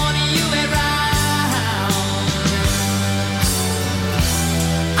don't want you around.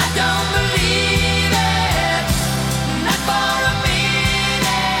 I don't believe it, not for a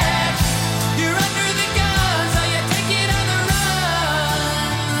minute. You're under the gun, so you take it on the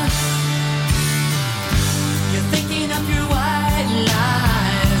run. You're thinking of your white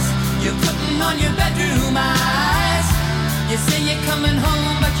lies. You're putting on your bedroom eyes. You say you're coming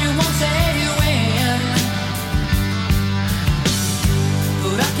home, but you won't say when.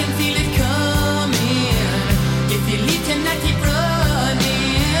 But I can feel it coming. If you leave tonight, keep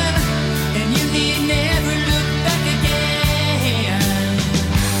running, and you need never look back again.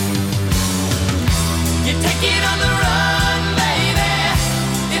 You take it on the run, baby,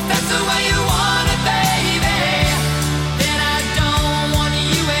 if that's the way you want it, baby. Then I don't want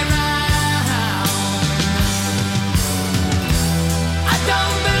you around. I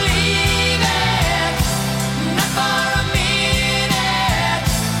don't believe it, not for a minute.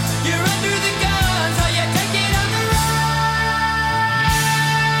 You're under the gun, so you take it on the run.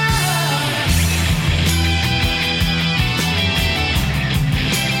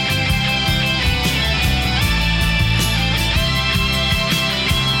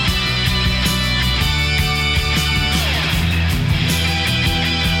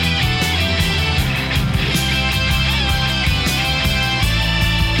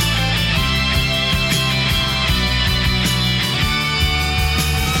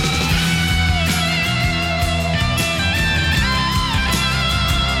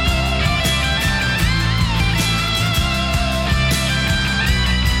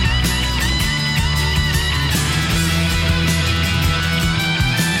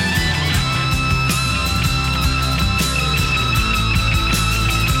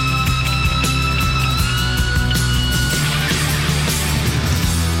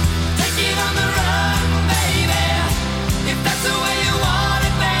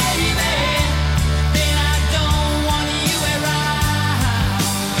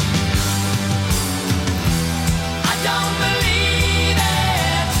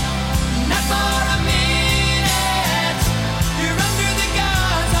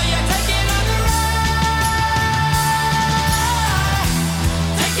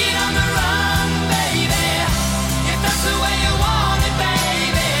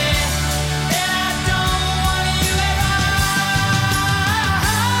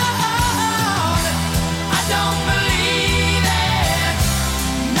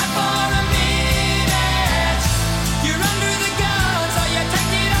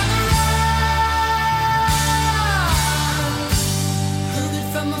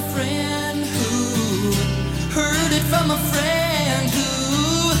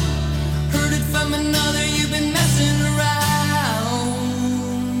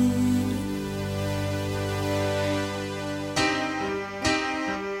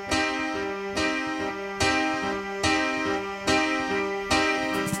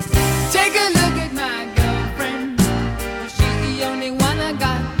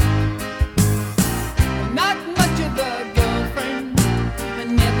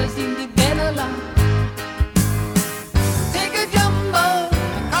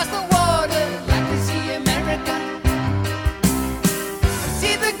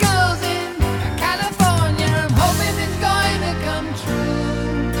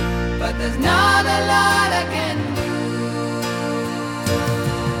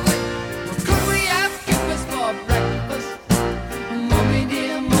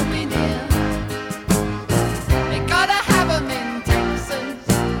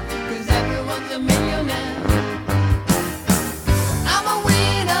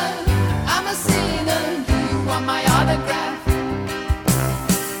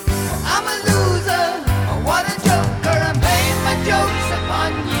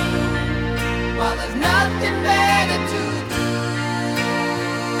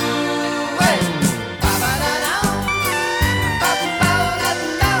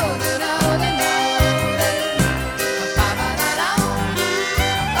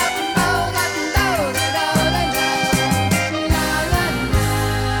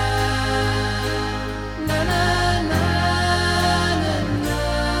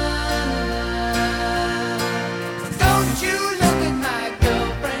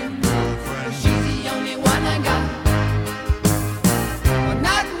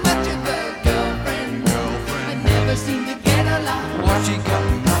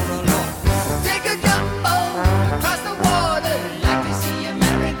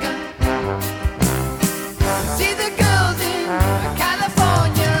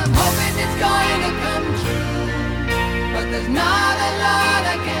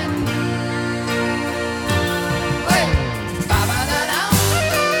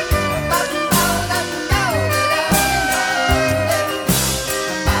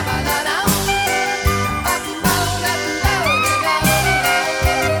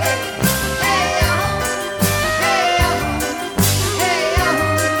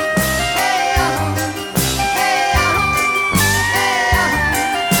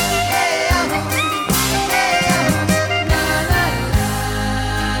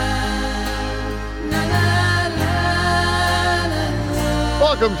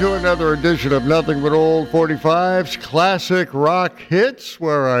 Welcome to another edition of Nothing But Old 45's Classic Rock Hits,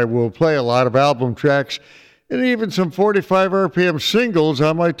 where I will play a lot of album tracks and even some 45 RPM singles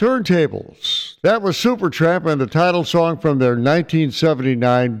on my turntables. That was Supertramp and the title song from their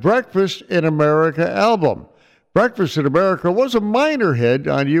 1979 Breakfast in America album. Breakfast in America was a minor hit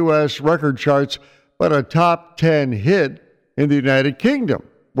on U.S. record charts, but a top 10 hit in the United Kingdom,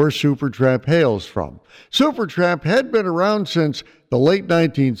 where Supertramp hails from. Supertramp had been around since the late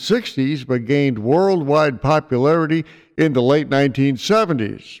 1960s, but gained worldwide popularity in the late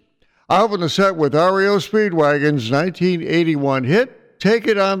 1970s. I opened the set with REO Speedwagon's 1981 hit, Take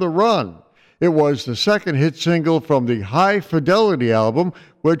It on the Run. It was the second hit single from the High Fidelity album,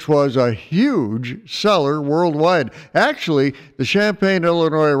 which was a huge seller worldwide. Actually, the Champaign,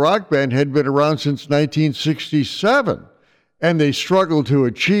 Illinois rock band had been around since 1967, and they struggled to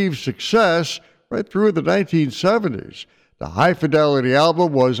achieve success right through the 1970s. The High Fidelity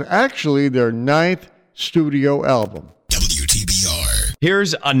album was actually their 9th studio album. WTBR.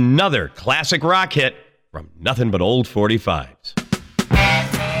 Here's another classic rock hit from Nothing But Old 45s.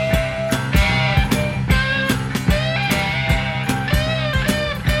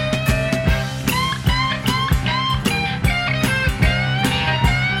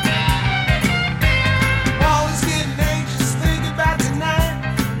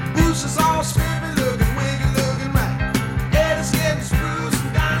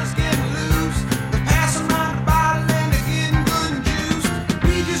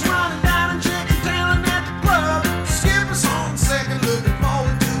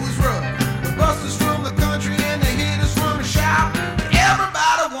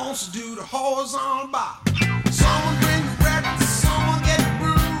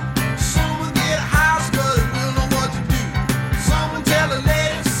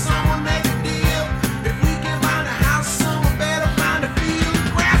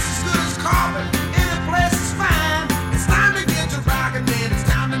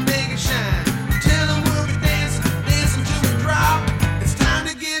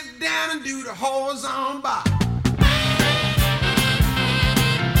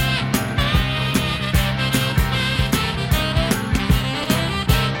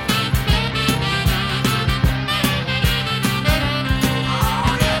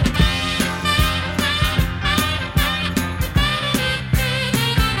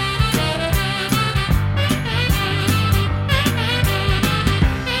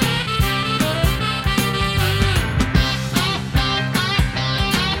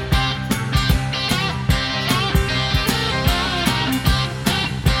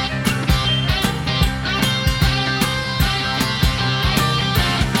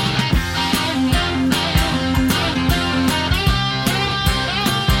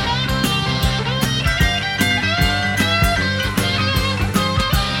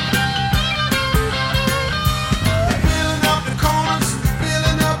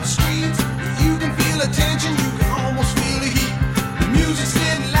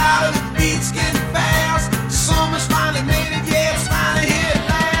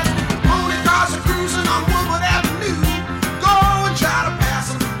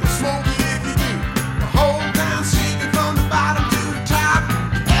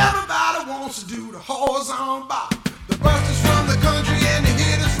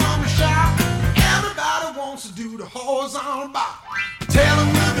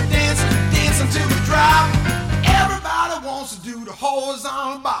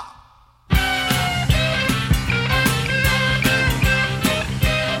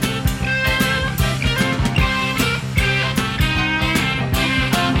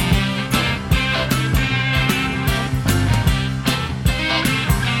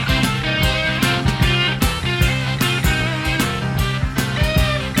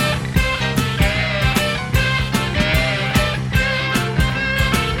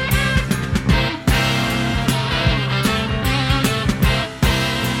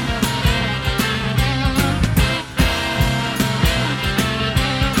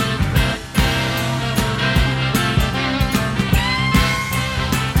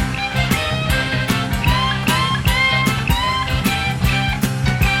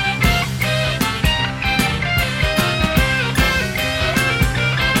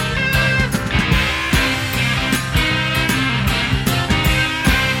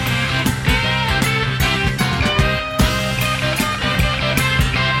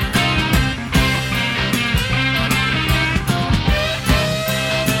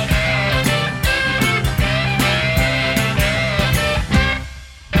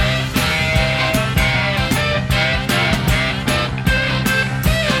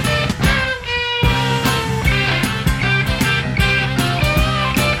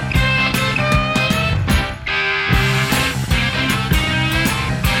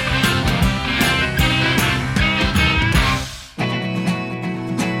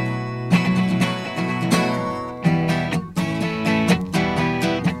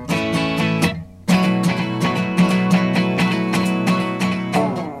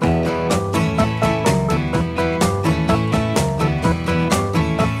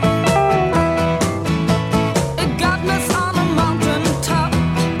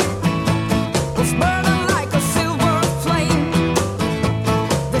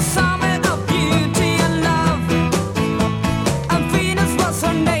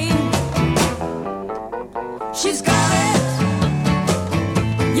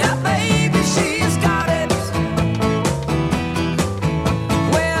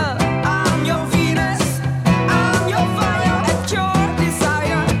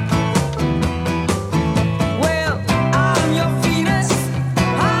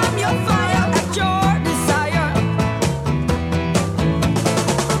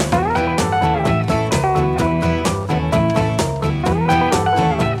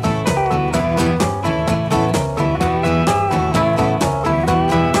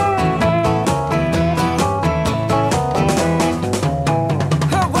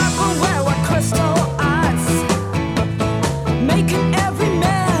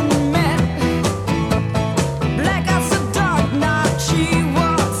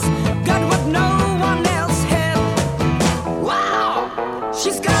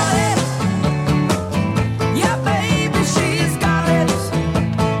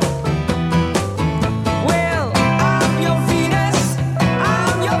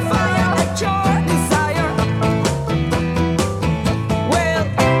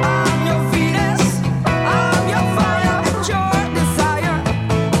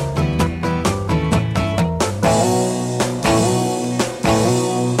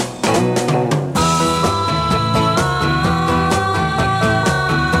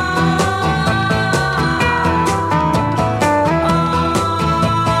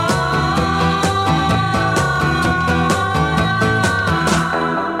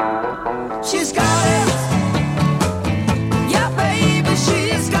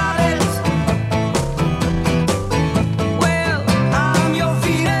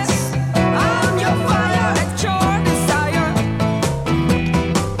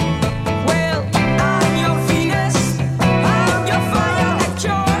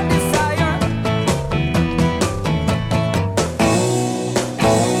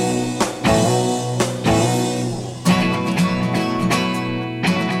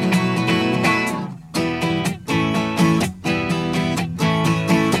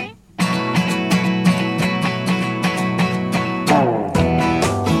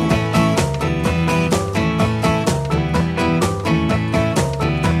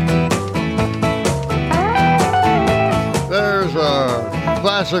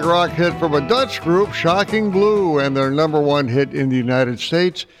 classic rock hit from a Dutch group, Shocking Blue, and their number one hit in the United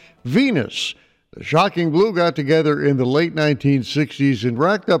States, Venus. The Shocking Blue got together in the late 1960s and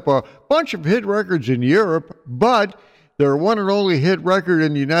racked up a bunch of hit records in Europe, but their one and only hit record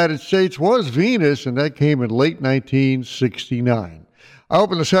in the United States was Venus, and that came in late 1969. I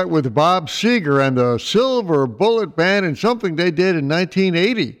opened the set with Bob Seger and the Silver Bullet Band and something they did in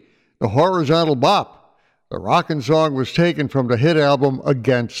 1980, the Horizontal Bop. The rockin' song was taken from the hit album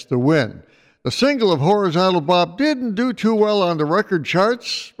Against the Wind. The single of Horizontal Bop didn't do too well on the record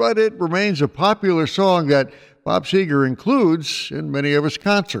charts, but it remains a popular song that Bob Seger includes in many of his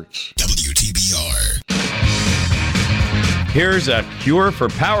concerts. WTBR. Here's a cure for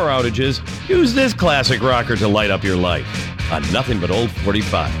power outages. Use this classic rocker to light up your life on Nothing But Old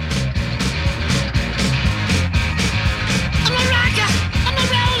 45.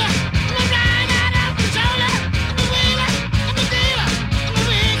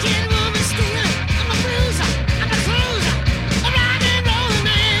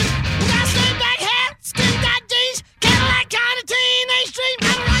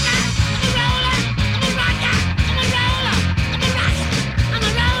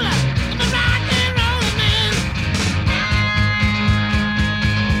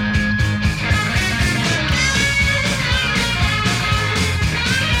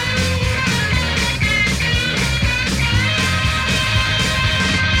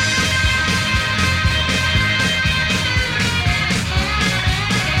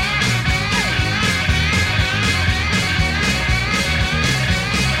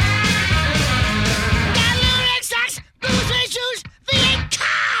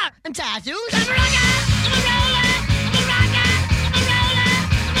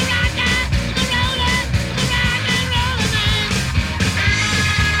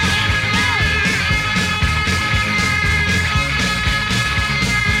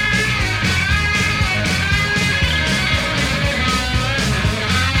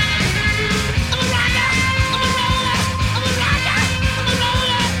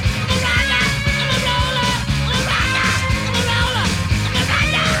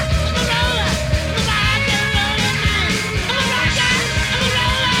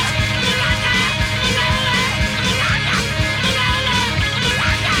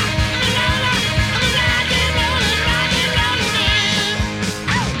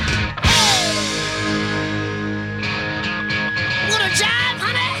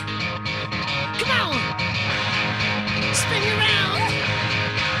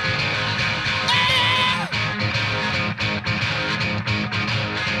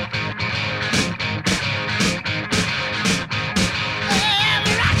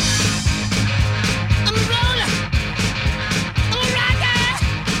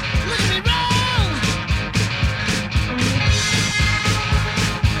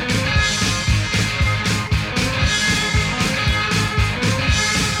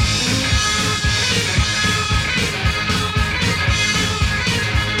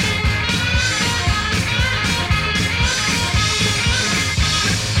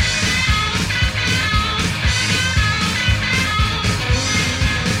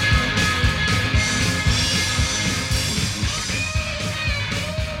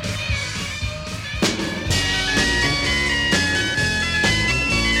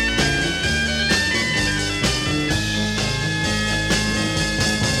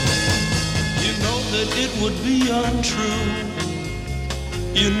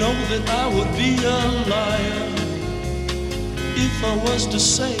 You know that I would be a liar if I was to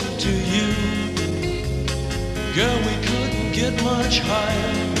say to you, girl, we couldn't get much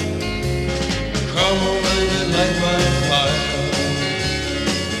higher. Come on, baby, light my fire.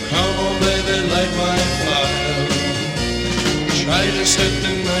 Come on, baby, light my fire. Try to set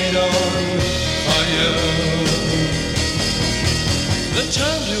the night on fire. The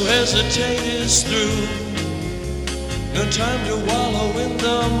time to hesitate is through. No time to wallow in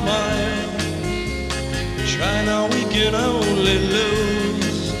the mire. Try now, we can only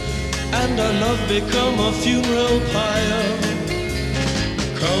lose, and our love become a funeral pyre.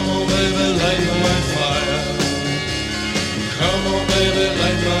 Come on, baby, light my fire. Come on, baby,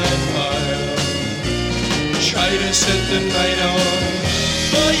 light my fire. Try to set the night on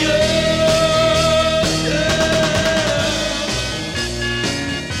fire.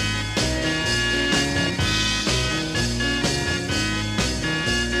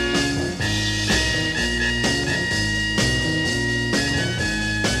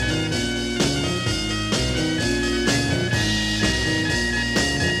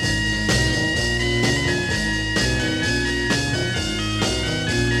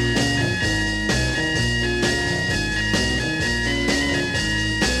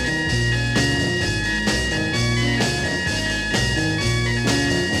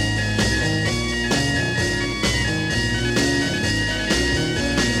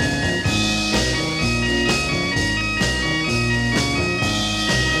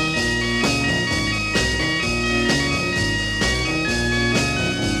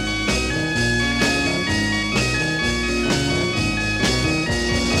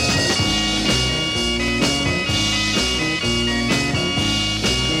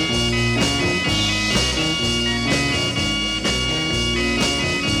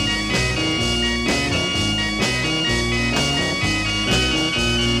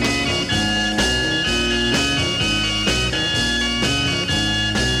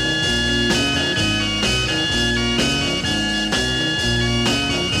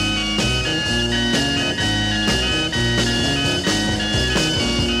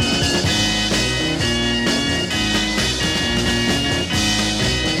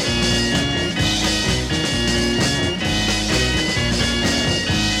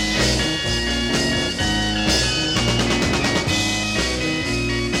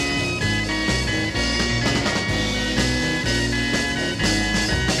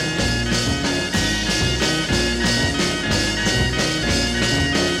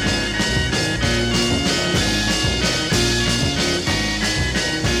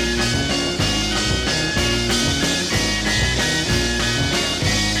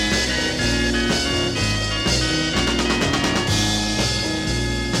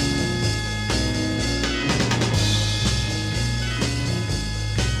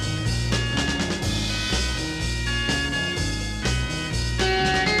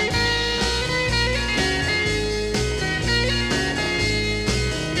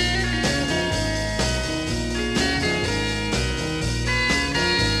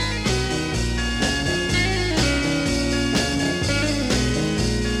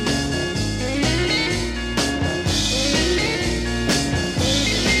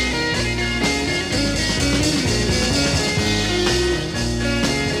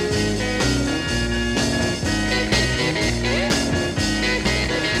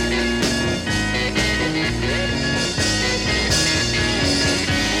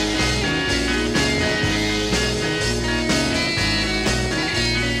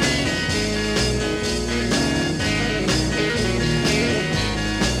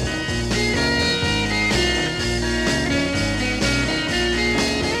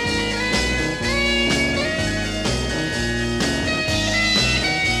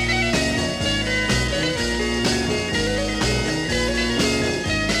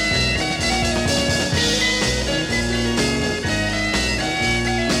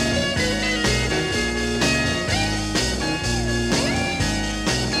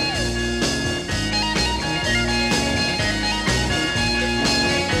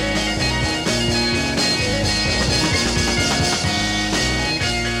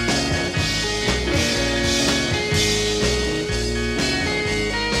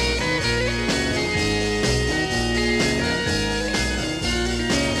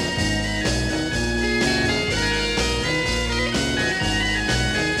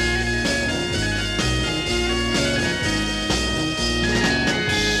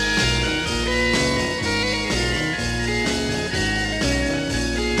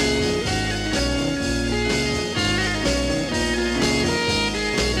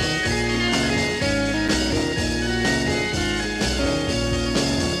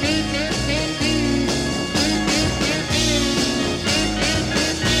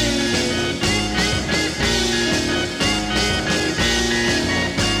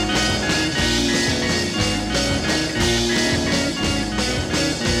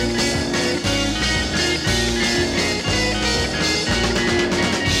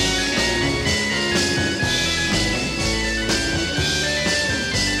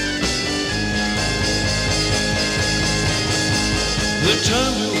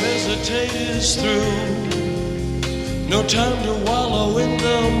 time to hesitate is through. No time to wallow in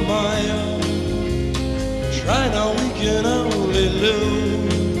the mire. Try now, we can only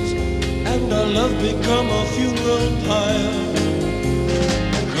lose, and our love become a funeral pyre.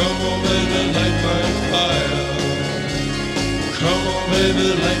 Come on, baby, light my fire. Come on, baby,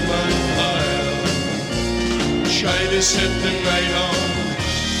 light my fire. Try to set the night on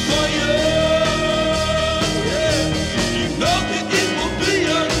fire. Yeah. You know that it will be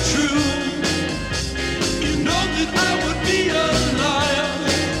untrue. You know that I would be a liar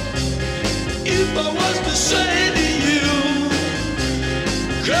if I was to say to you,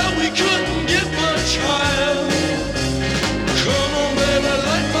 girl, we couldn't get much higher. Come on, baby,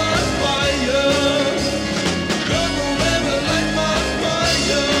 light my fire. Come on, baby, light my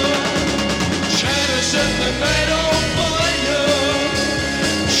fire. Try to set the night on fire.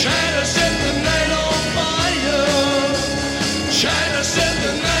 Try to set the night on fire. Try to set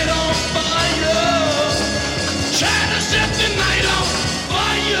the night on fire. Try to set the night on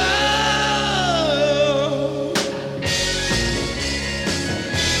fire.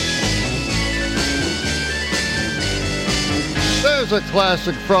 There's a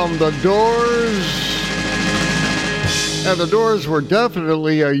classic from The Doors. And The Doors were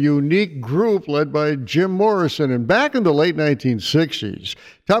definitely a unique group led by Jim Morrison. And back in the late 1960s,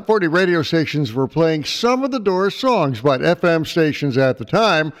 top 40 radio stations were playing some of The Doors songs, but FM stations at the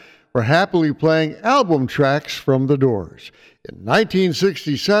time were happily playing album tracks from The Doors. In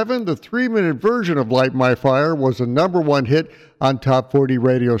 1967, the 3-minute version of Light My Fire was a #1 hit on top 40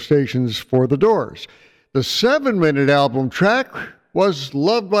 radio stations for The Doors. The 7-minute album track was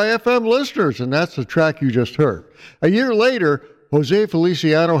loved by FM listeners, and that's the track you just heard. A year later, Jose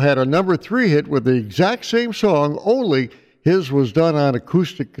Feliciano had a #3 hit with the exact same song, only his was done on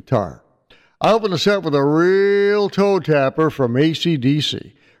acoustic guitar. I opened the set with a real toe tapper from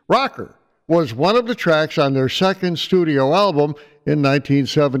AC/DC. Rocker was one of the tracks on their second studio album in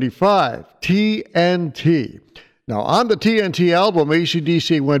 1975, TNT. Now, on the TNT album,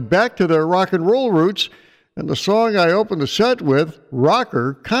 AC/DC went back to their rock and roll roots, and the song I opened the set with,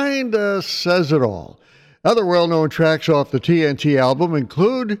 Rocker, kinda says it all. Other well-known tracks off the TNT album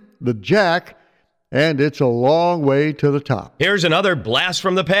include The Jack and It's a Long Way to the Top. Here's another blast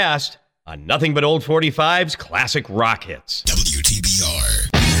from the past on Nothing But Old 45's classic rock hits. WTBR.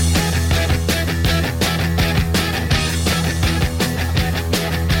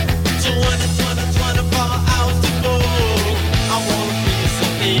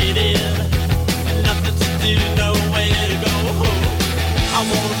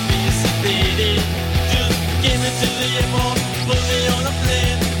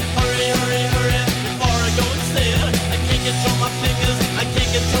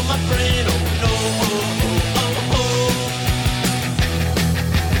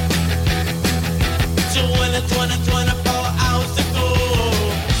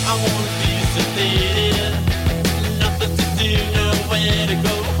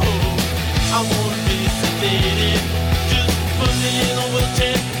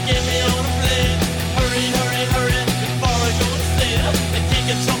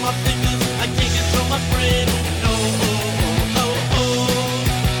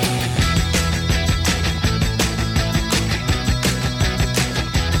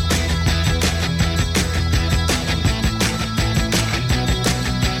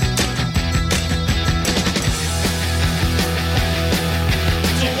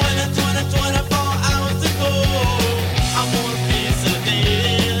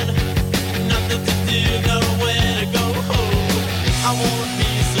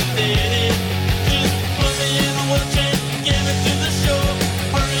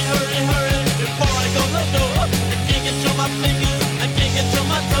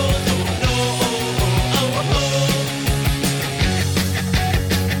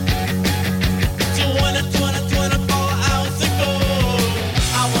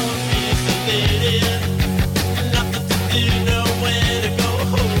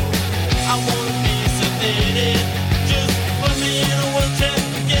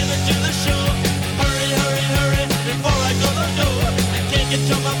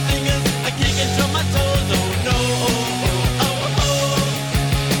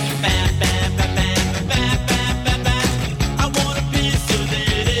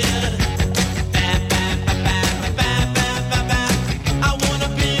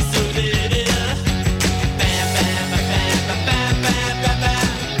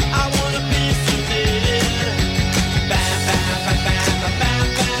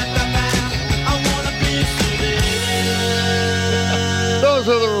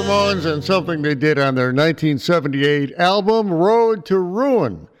 Ramones and something they did on their 1978 album, Road to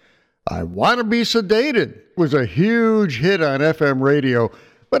Ruin. I Wanna Be Sedated was a huge hit on FM radio,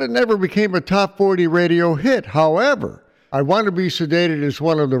 but it never became a top 40 radio hit. However, I Wanna Be Sedated is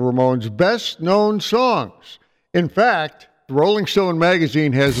one of the Ramones' best-known songs. In fact, Rolling Stone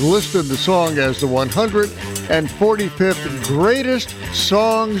magazine has listed the song as the 145th greatest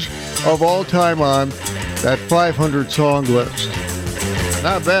songs of all time on that 500-song list.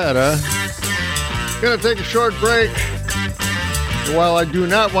 Not bad, huh? Gonna take a short break. While I do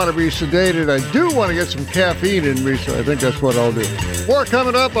not want to be sedated, I do want to get some caffeine in me, so I think that's what I'll do. More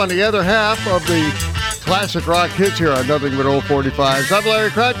coming up on the other half of the classic rock hits here on Nothing But Old 45s. I'm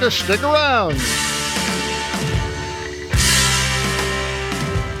Larry Crackner. Stick around.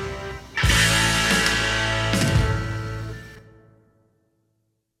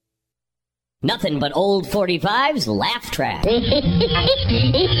 Nothing but old 45's laugh track.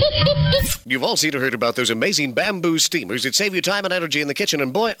 You've all seen or heard about those amazing bamboo steamers that save you time and energy in the kitchen,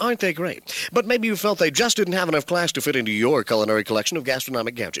 and boy, aren't they great. But maybe you felt they just didn't have enough class to fit into your culinary collection of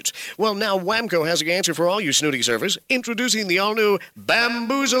gastronomic gadgets. Well, now Whamco has the answer for all you snooty servers. Introducing the all-new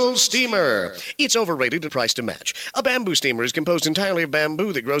Bamboozle Steamer. It's overrated and priced to match. A bamboo steamer is composed entirely of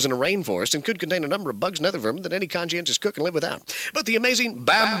bamboo that grows in a rainforest and could contain a number of bugs and other vermin that any conscientious cook can live without. But the amazing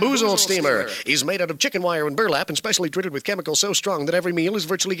Bamboozle Steamer is made out of chicken wire and burlap and specially treated with chemicals so strong that every meal is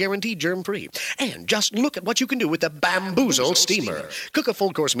virtually guaranteed germ-free. And just look at what you can do with the Bamboozle Steamer. Cook a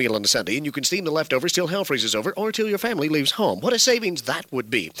full-course meal on a Sunday and you can steam the leftovers till hell freezes over or till your family leaves home. What a savings that would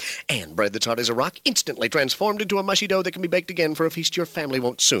be. And bread that's hard as a rock instantly transformed into a mushy dough that can be baked again for a feast your family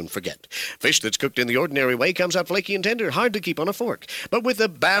won't soon forget. Fish that's cooked in the ordinary way comes out flaky and tender, hard to keep on a fork. But with the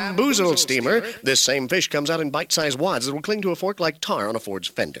Bamboozle Steamer, this same fish comes out in bite-sized wads that will cling to a fork like tar on a Ford's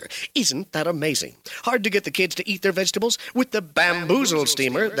fender. Isn't that amazing? Hard to get the kids to eat their vegetables? With the Bamboozle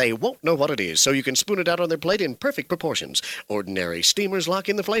Steamer, they won't know what it is, so you can spoon it out on their plate in perfect proportions. Ordinary steamers lock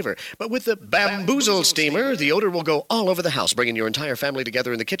in the flavor, but with the Bamboozle Steamer, the odor will go all over the house, bringing your entire family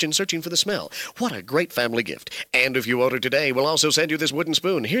together in the kitchen searching for the smell. What a great family gift. And if you order today, we'll also send you this wooden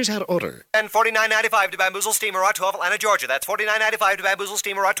spoon. Here's how to order. And $49.95 to Bamboozle Steamer, Route 12, Atlanta, Georgia. That's $49.95 to Bamboozle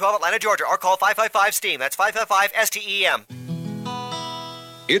Steamer, Route 12, Atlanta, Georgia. Or call 555-STEAM. That's 555-STEM.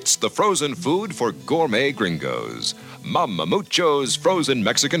 It's the frozen food for gourmet gringos. Mama Mucho's frozen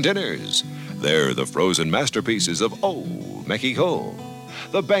Mexican dinners. They're the frozen masterpieces of Old Mexico.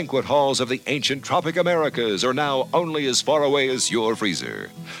 The banquet halls of the ancient tropic Americas are now only as far away as your freezer.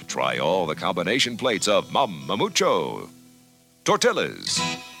 Try all the combination plates of Mama Mucho. Tortillas,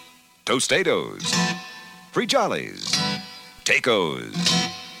 tostados, frijoles, tacos,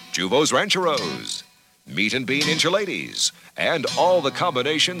 chuvos rancheros, meat and bean enchiladas, and all the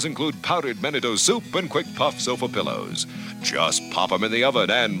combinations include powdered menudo soup and quick puff sofa pillows. Just pop them in the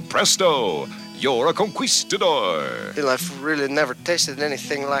oven and presto, you're a conquistador. I've really never tasted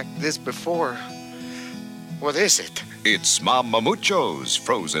anything like this before. What is it? It's Mama Mucho's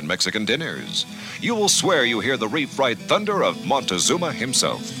frozen Mexican dinners. You will swear you hear the refried thunder of Montezuma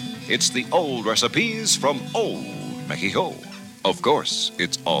himself. It's the old recipes from Old Mexico. Of course,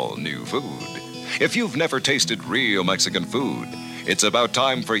 it's all new food. If you've never tasted real Mexican food, it's about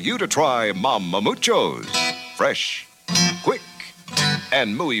time for you to try Mama Mucho's. Fresh, quick,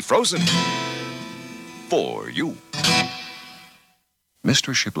 and muy frozen. For you.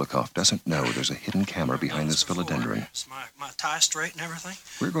 Mr. Shiblikoff doesn't know there's a hidden camera behind this philodendron. Is my tie straight and everything?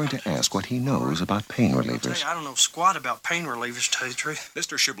 We're going to ask what he knows about pain relievers. I don't know squat about pain relievers, to tell you the truth.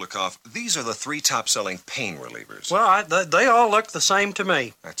 Mr. Shiblikoff, these are the 3 top-selling pain relievers. Well, they all look the same to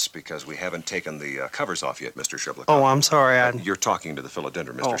me. That's because we haven't taken the covers off yet, Mr. Shiblikoff. Oh, I'm sorry. You're talking to the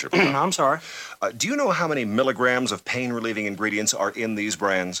philodendron, Mr. Shiblikoff. I'm sorry. Do you know how many milligrams of pain-relieving ingredients are in these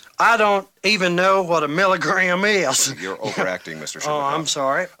brands? I don't even know what a milligram is. You're overacting, Mr. Shiblikoff. Oh, I'm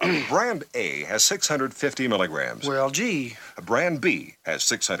sorry. Brand A has 650 milligrams. Well, gee. Brand B has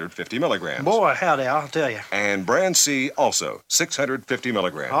 650 milligrams. Boy, howdy, I'll tell you. And Brand C also 650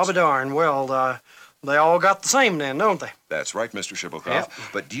 milligrams. I'll be darned. Well, they all got the same then, don't they? That's right, Mr. Shiblikoff. Yep.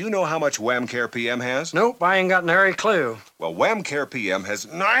 But do you know how much WhamCare PM has? Nope, I ain't got nary clue. Well, WhamCare PM has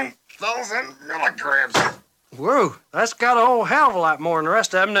 9,000 milligrams. Whoa, that's got a whole hell of a lot more than the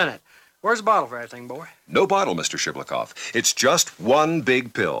rest of them, doesn't it? Where's the bottle for that thing, boy? No bottle, Mr. Shiblikoff. It's just one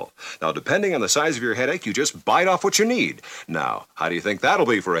big pill. Now, depending on the size of your headache, you just bite off what you need. Now, how do you think that'll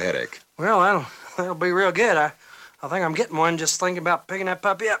be for a headache? Well, that'll be real good. I think I'm getting one just thinking about picking that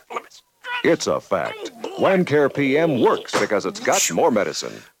puppy up. It's a fact. WhamCare PM works because it's got more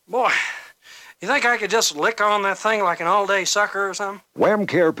medicine. Boy, you think I could just lick on that thing like an all-day sucker or something?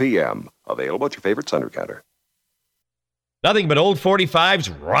 WhamCare PM. Available at your favorite Sunder counter. Nothing But Old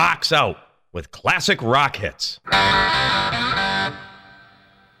 45s rocks out with classic rock hits.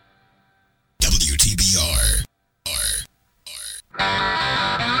 WTBR.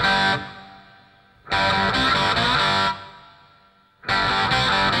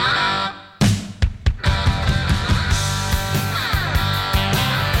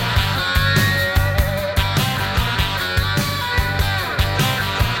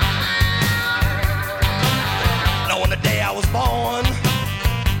 Now on the day I was born,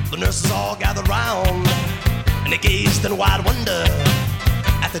 the nurses all gathered round, and they gazed in wide wonder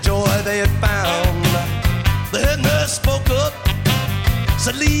at the joy they had found. The head nurse spoke up,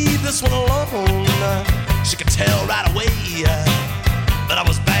 said, "Leave this one alone." She could tell right away that I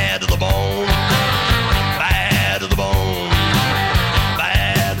was bad to the bone, bad to the bone,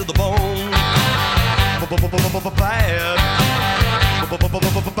 bad to the bone, bad, bad,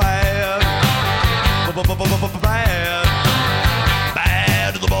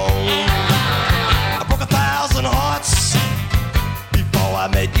 bad to the bone. I broke 1,000 hearts before I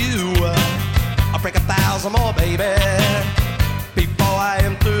met you. I'll break 1,000 more, baby, before I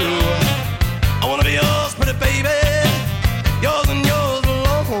am through. I wanna be yours, pretty baby, yours and yours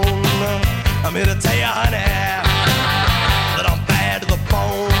alone. I'm here to tell you, honey, that I'm bad to the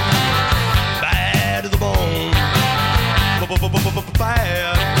bone, bad to the bone, bad,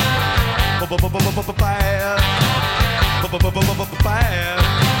 bad,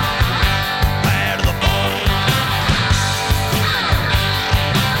 bad to the bone.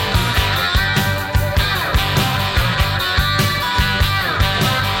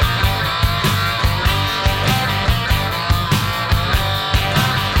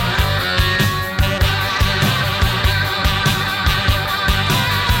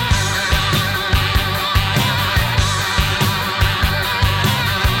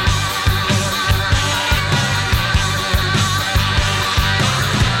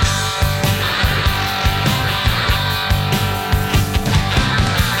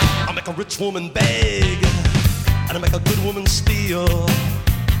 Rich woman beg, and I make a good woman steal.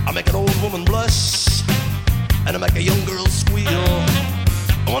 I make an old woman blush, and I make a young girl squeal.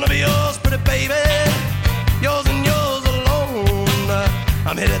 I wanna be yours, pretty baby, yours and yours alone.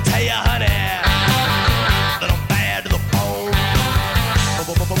 I'm here to tell you, honey, that I'm bad to the bone. Bad,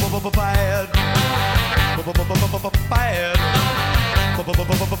 bad, bad,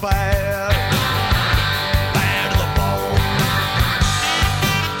 bad to the bone.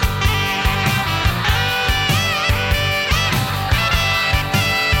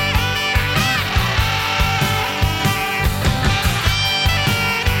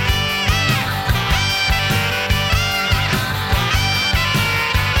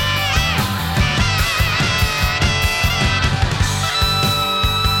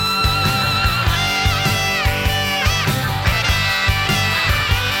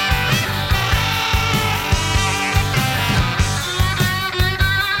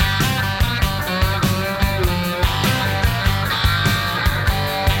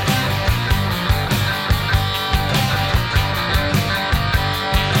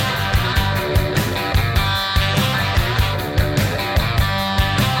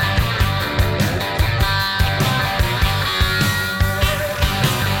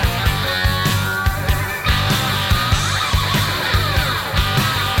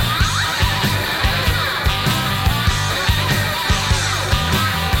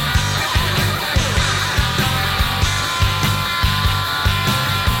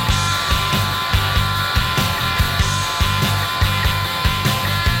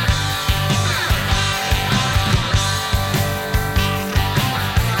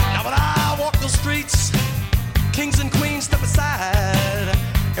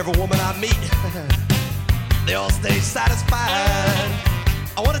 Every woman I meet, they all stay satisfied.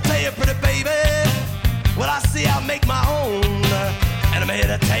 I want to tell you, pretty baby, what I see I make my own. And I'm here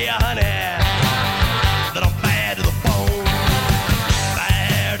to tell you, honey, that I'm bad to the bone,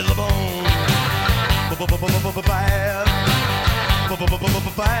 bad to the bone, bad, bad,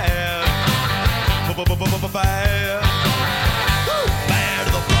 bad, bad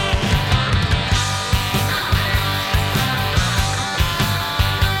to the bone.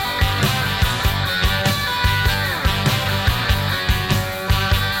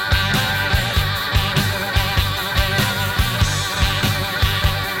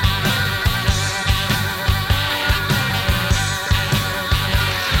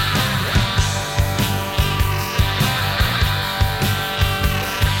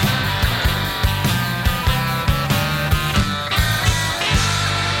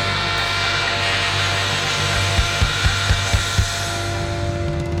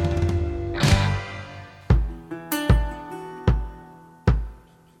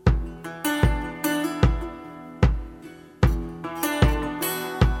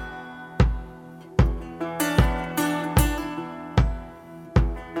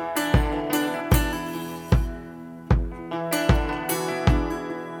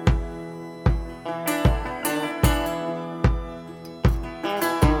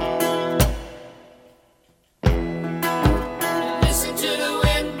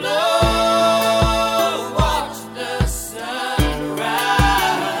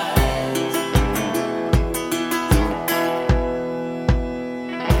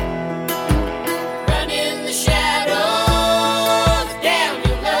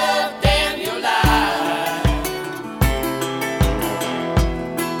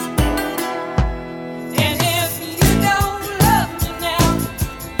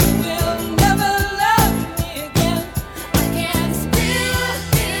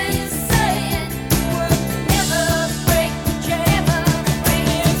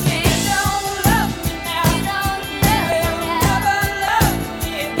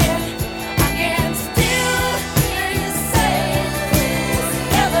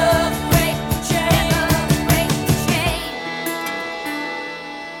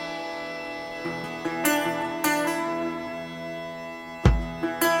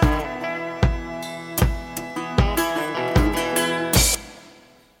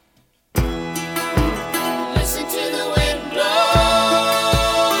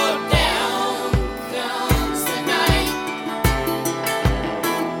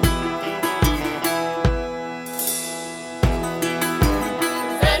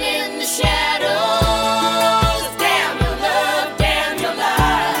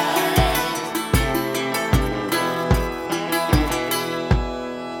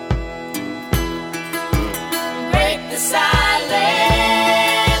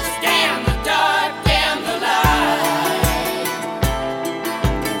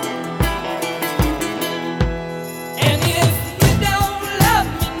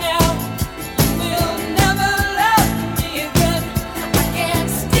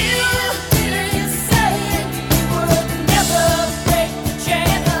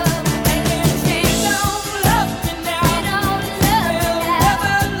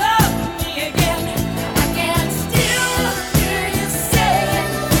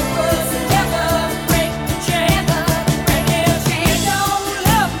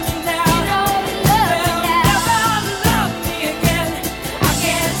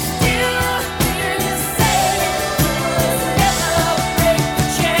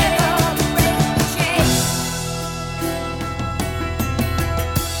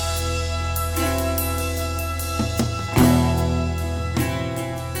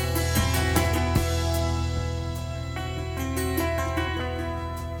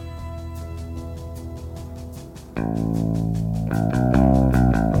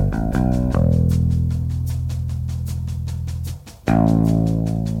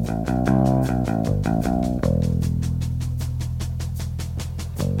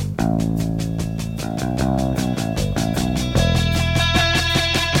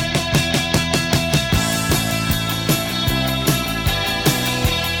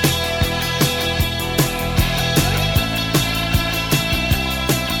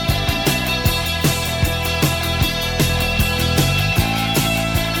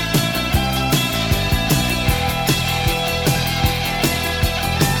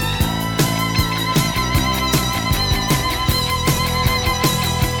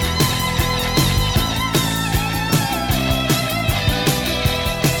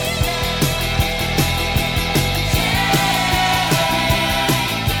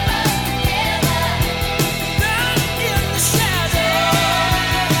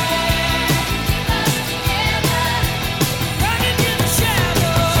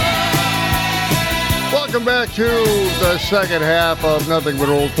 Welcome back to the second half of Nothing But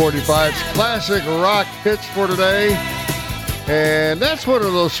Old 45's classic rock hits for today. And that's one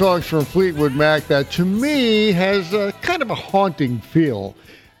of those songs from Fleetwood Mac that, to me, has a kind of a haunting feel.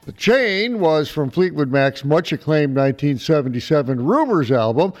 The Chain was from Fleetwood Mac's much-acclaimed 1977 Rumors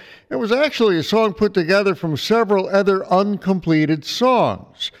album. It was actually a song put together from several other uncompleted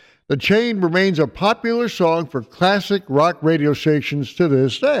songs. The Chain remains a popular song for classic rock radio stations to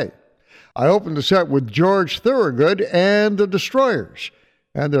this day. I opened the set with George Thorogood and the Destroyers,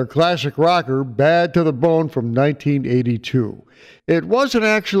 and their classic rocker, Bad to the Bone from 1982. It wasn't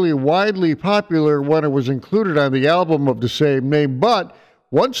actually widely popular when it was included on the album of the same name, but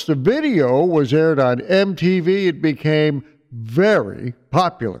once the video was aired on MTV, it became very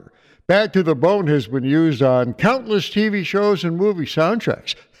popular. Bad to the Bone has been used on countless TV shows and movie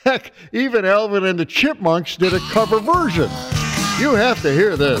soundtracks. Heck, even Alvin and the Chipmunks did a cover version. You have to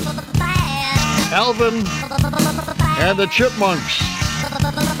hear this. Alvin and the Chipmunks.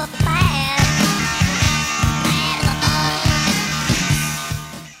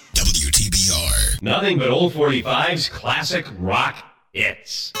 WTBR. Nothing but old 45's classic rock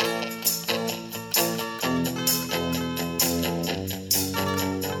hits.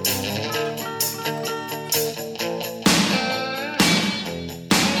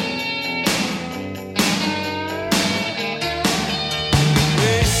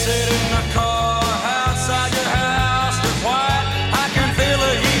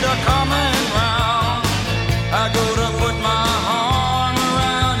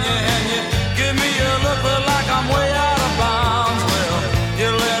 Way out of bounds. Well, you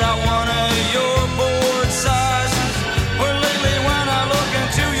let out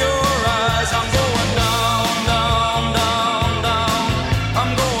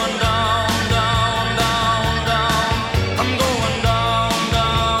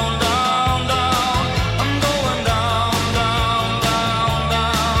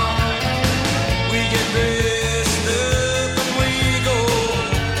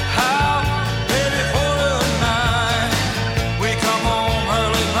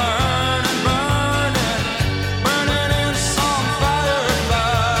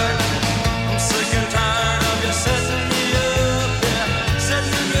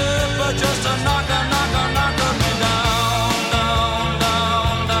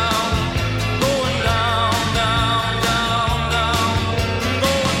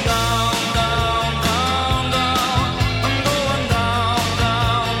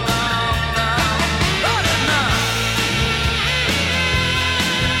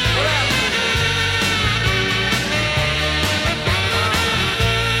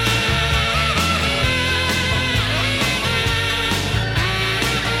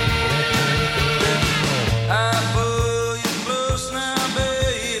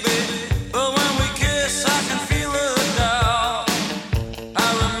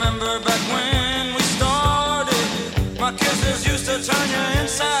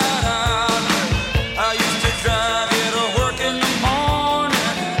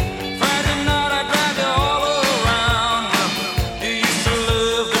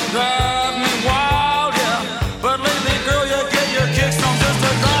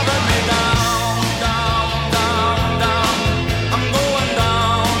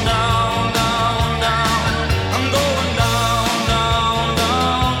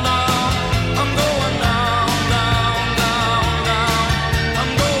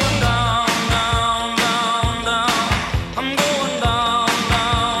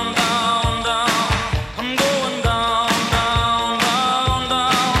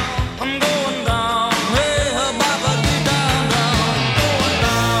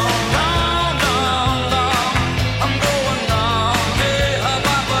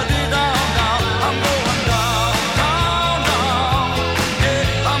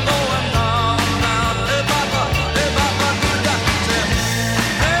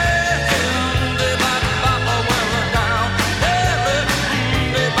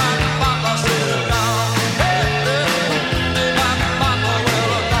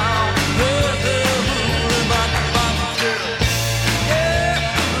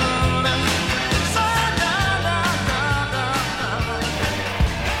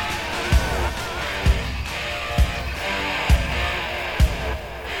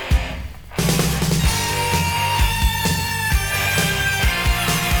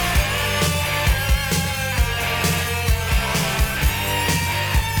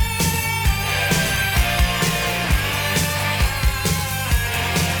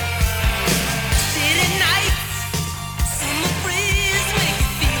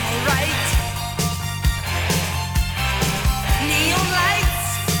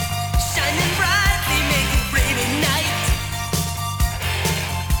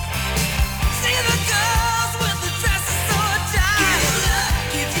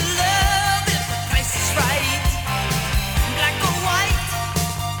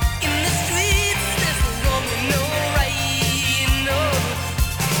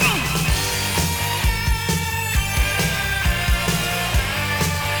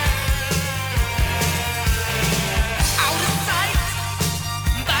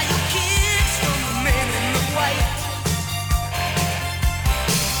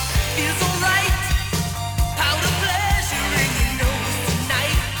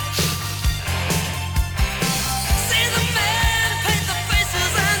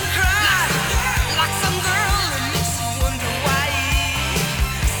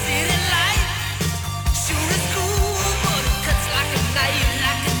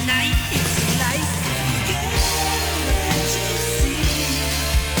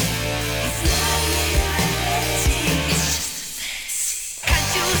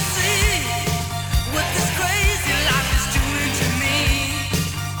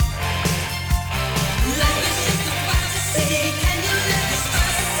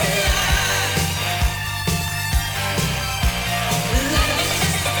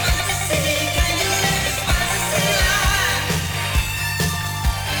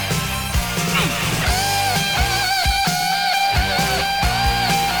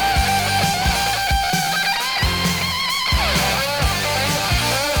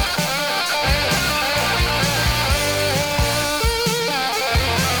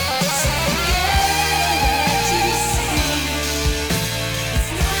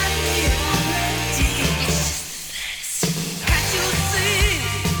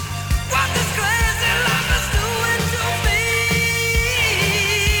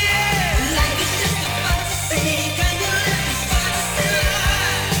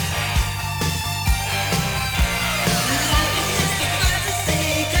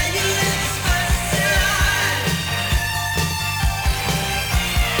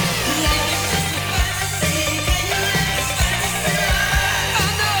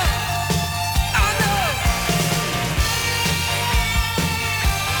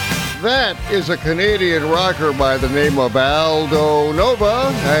That is a Canadian rocker by the name of Aldo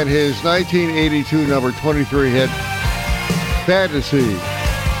Nova and his 1982 number 23 hit, Fantasy.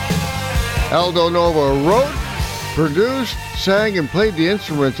 Aldo Nova wrote, produced, sang, and played the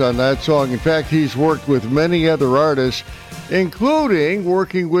instruments on that song. In fact, he's worked with many other artists, including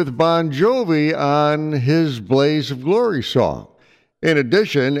working with Bon Jovi on his Blaze of Glory song. In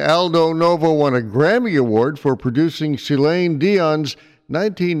addition, Aldo Nova won a Grammy Award for producing Celine Dion's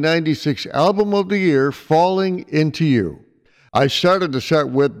 1996 Album of the Year, Falling Into You. I started the set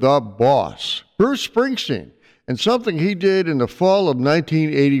with The Boss, Bruce Springsteen, and something he did in the fall of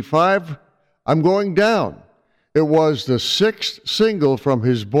 1985, I'm Going Down. It was the 6th single from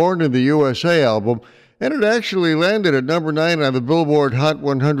his Born in the USA album, and it actually landed at number 9 on the Billboard Hot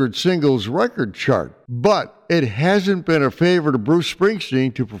 100 Singles record chart. But it hasn't been a favorite of Bruce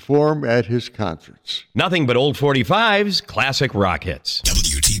Springsteen to perform at his concerts. Nothing but old 45s, classic rock hits.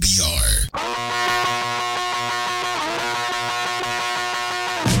 WTBR.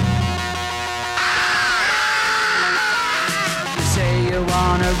 You say you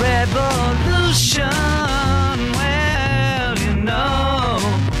want a revolution. Well, you know,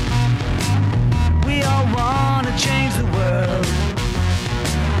 we all want to change the world.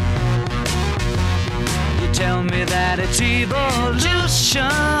 You tell me that it's evolution.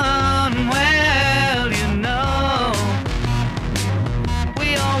 Well, you know,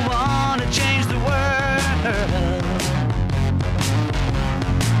 we all want to change the world.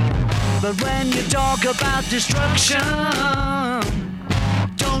 But when you talk about destruction,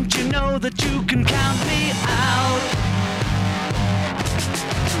 don't you know that you can count me out?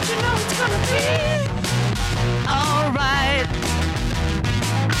 Don't you know it's gonna be alright?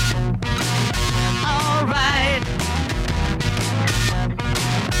 Alright.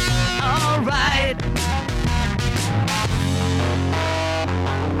 Alright.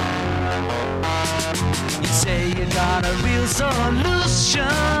 You say you got a real solution.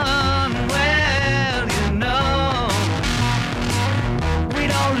 Well, you know,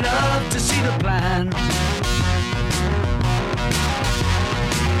 we'd all love to see the plan.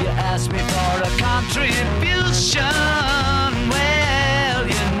 You ask me for a contribution. Well,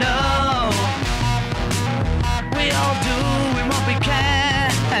 you know, we all do what we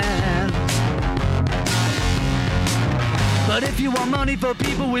can. But if you want money for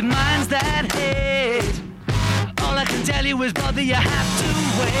people with minds that hate, all I can tell you is, brother, you have to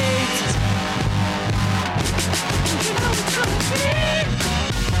wait. You know it's gonna be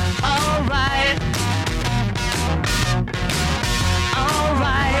alright.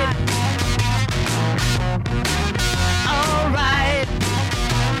 Alright. Alright.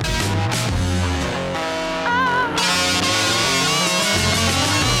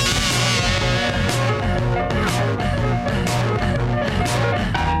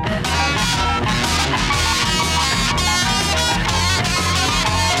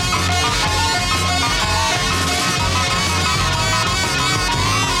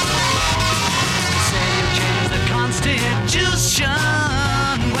 Constitution,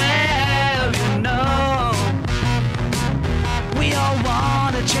 well, you know, we all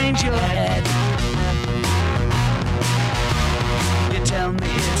want to change your head. You tell me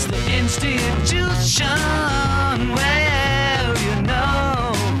it's the institution, well, you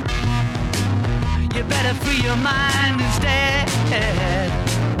know, you better free your mind instead.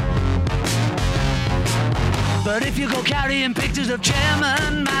 But if you go carrying pictures of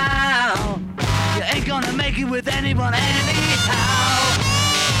Chairman Mao, you ain't gonna make it with anyone anyhow.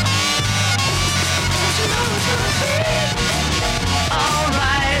 Don't you know it's gonna be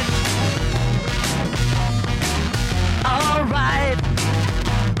alright. Alright.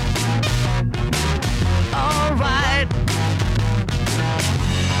 Alright. Alright.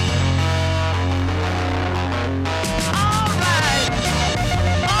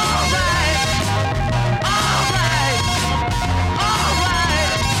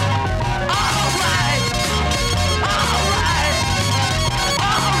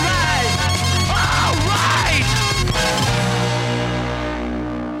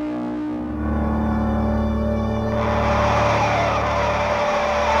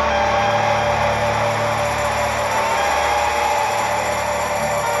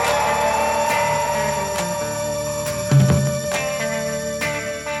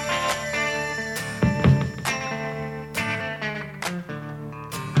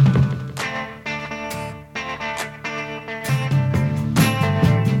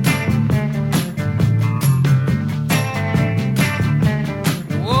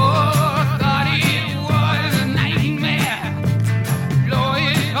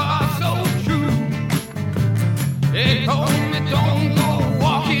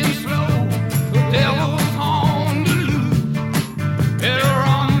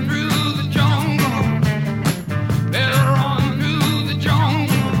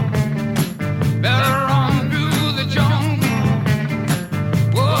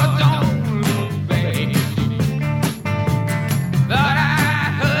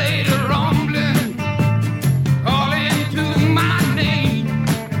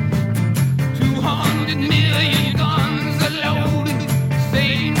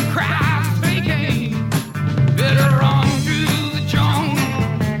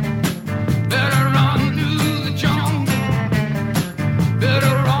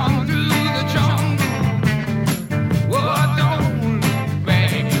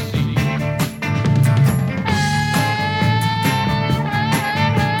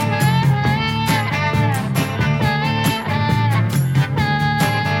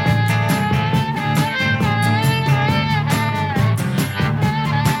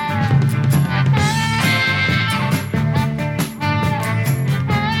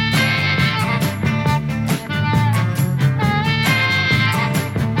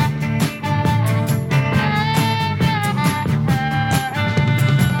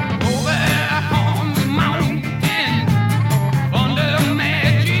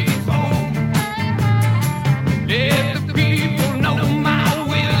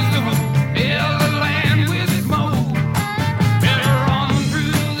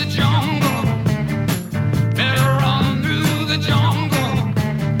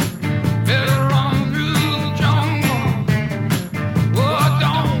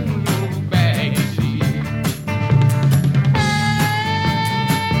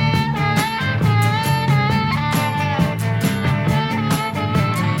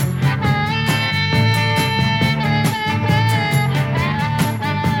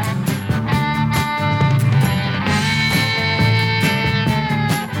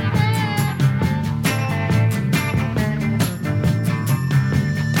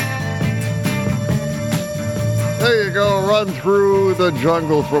 Run Through the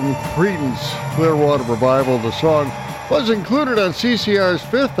Jungle from Creedence Clearwater Revival. The song was included on CCR's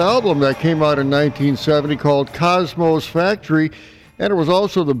fifth album that came out in 1970 called Cosmo's Factory, and it was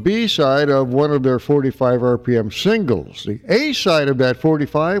also the B-side of one of their 45 RPM singles. The A-side of that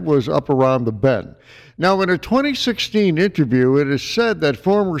 45 was Up Around the Bend. Now, in a 2016 interview, it is said that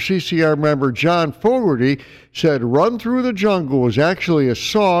former CCR member John Fogerty said Run Through the Jungle was actually a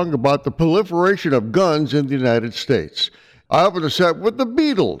song about the proliferation of guns in the United States. I opened the set with the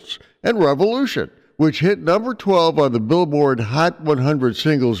Beatles and Revolution, which hit number 12 on the Billboard Hot 100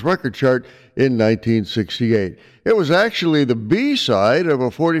 Singles record chart in 1968. It was actually the B-side of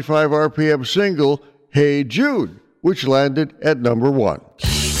a 45 RPM single, Hey Jude, which landed at number 1.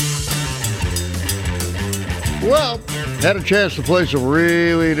 Well, had a chance to play some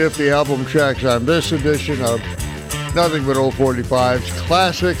really nifty album tracks on this edition of Nothing But Old 45's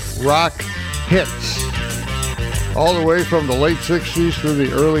classic rock hits, all the way from the late 60s through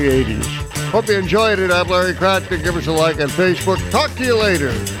the early 80s. Hope you enjoyed it. I'm Larry Crockett. Give us a like on Facebook. Talk to you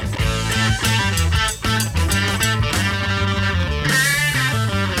later.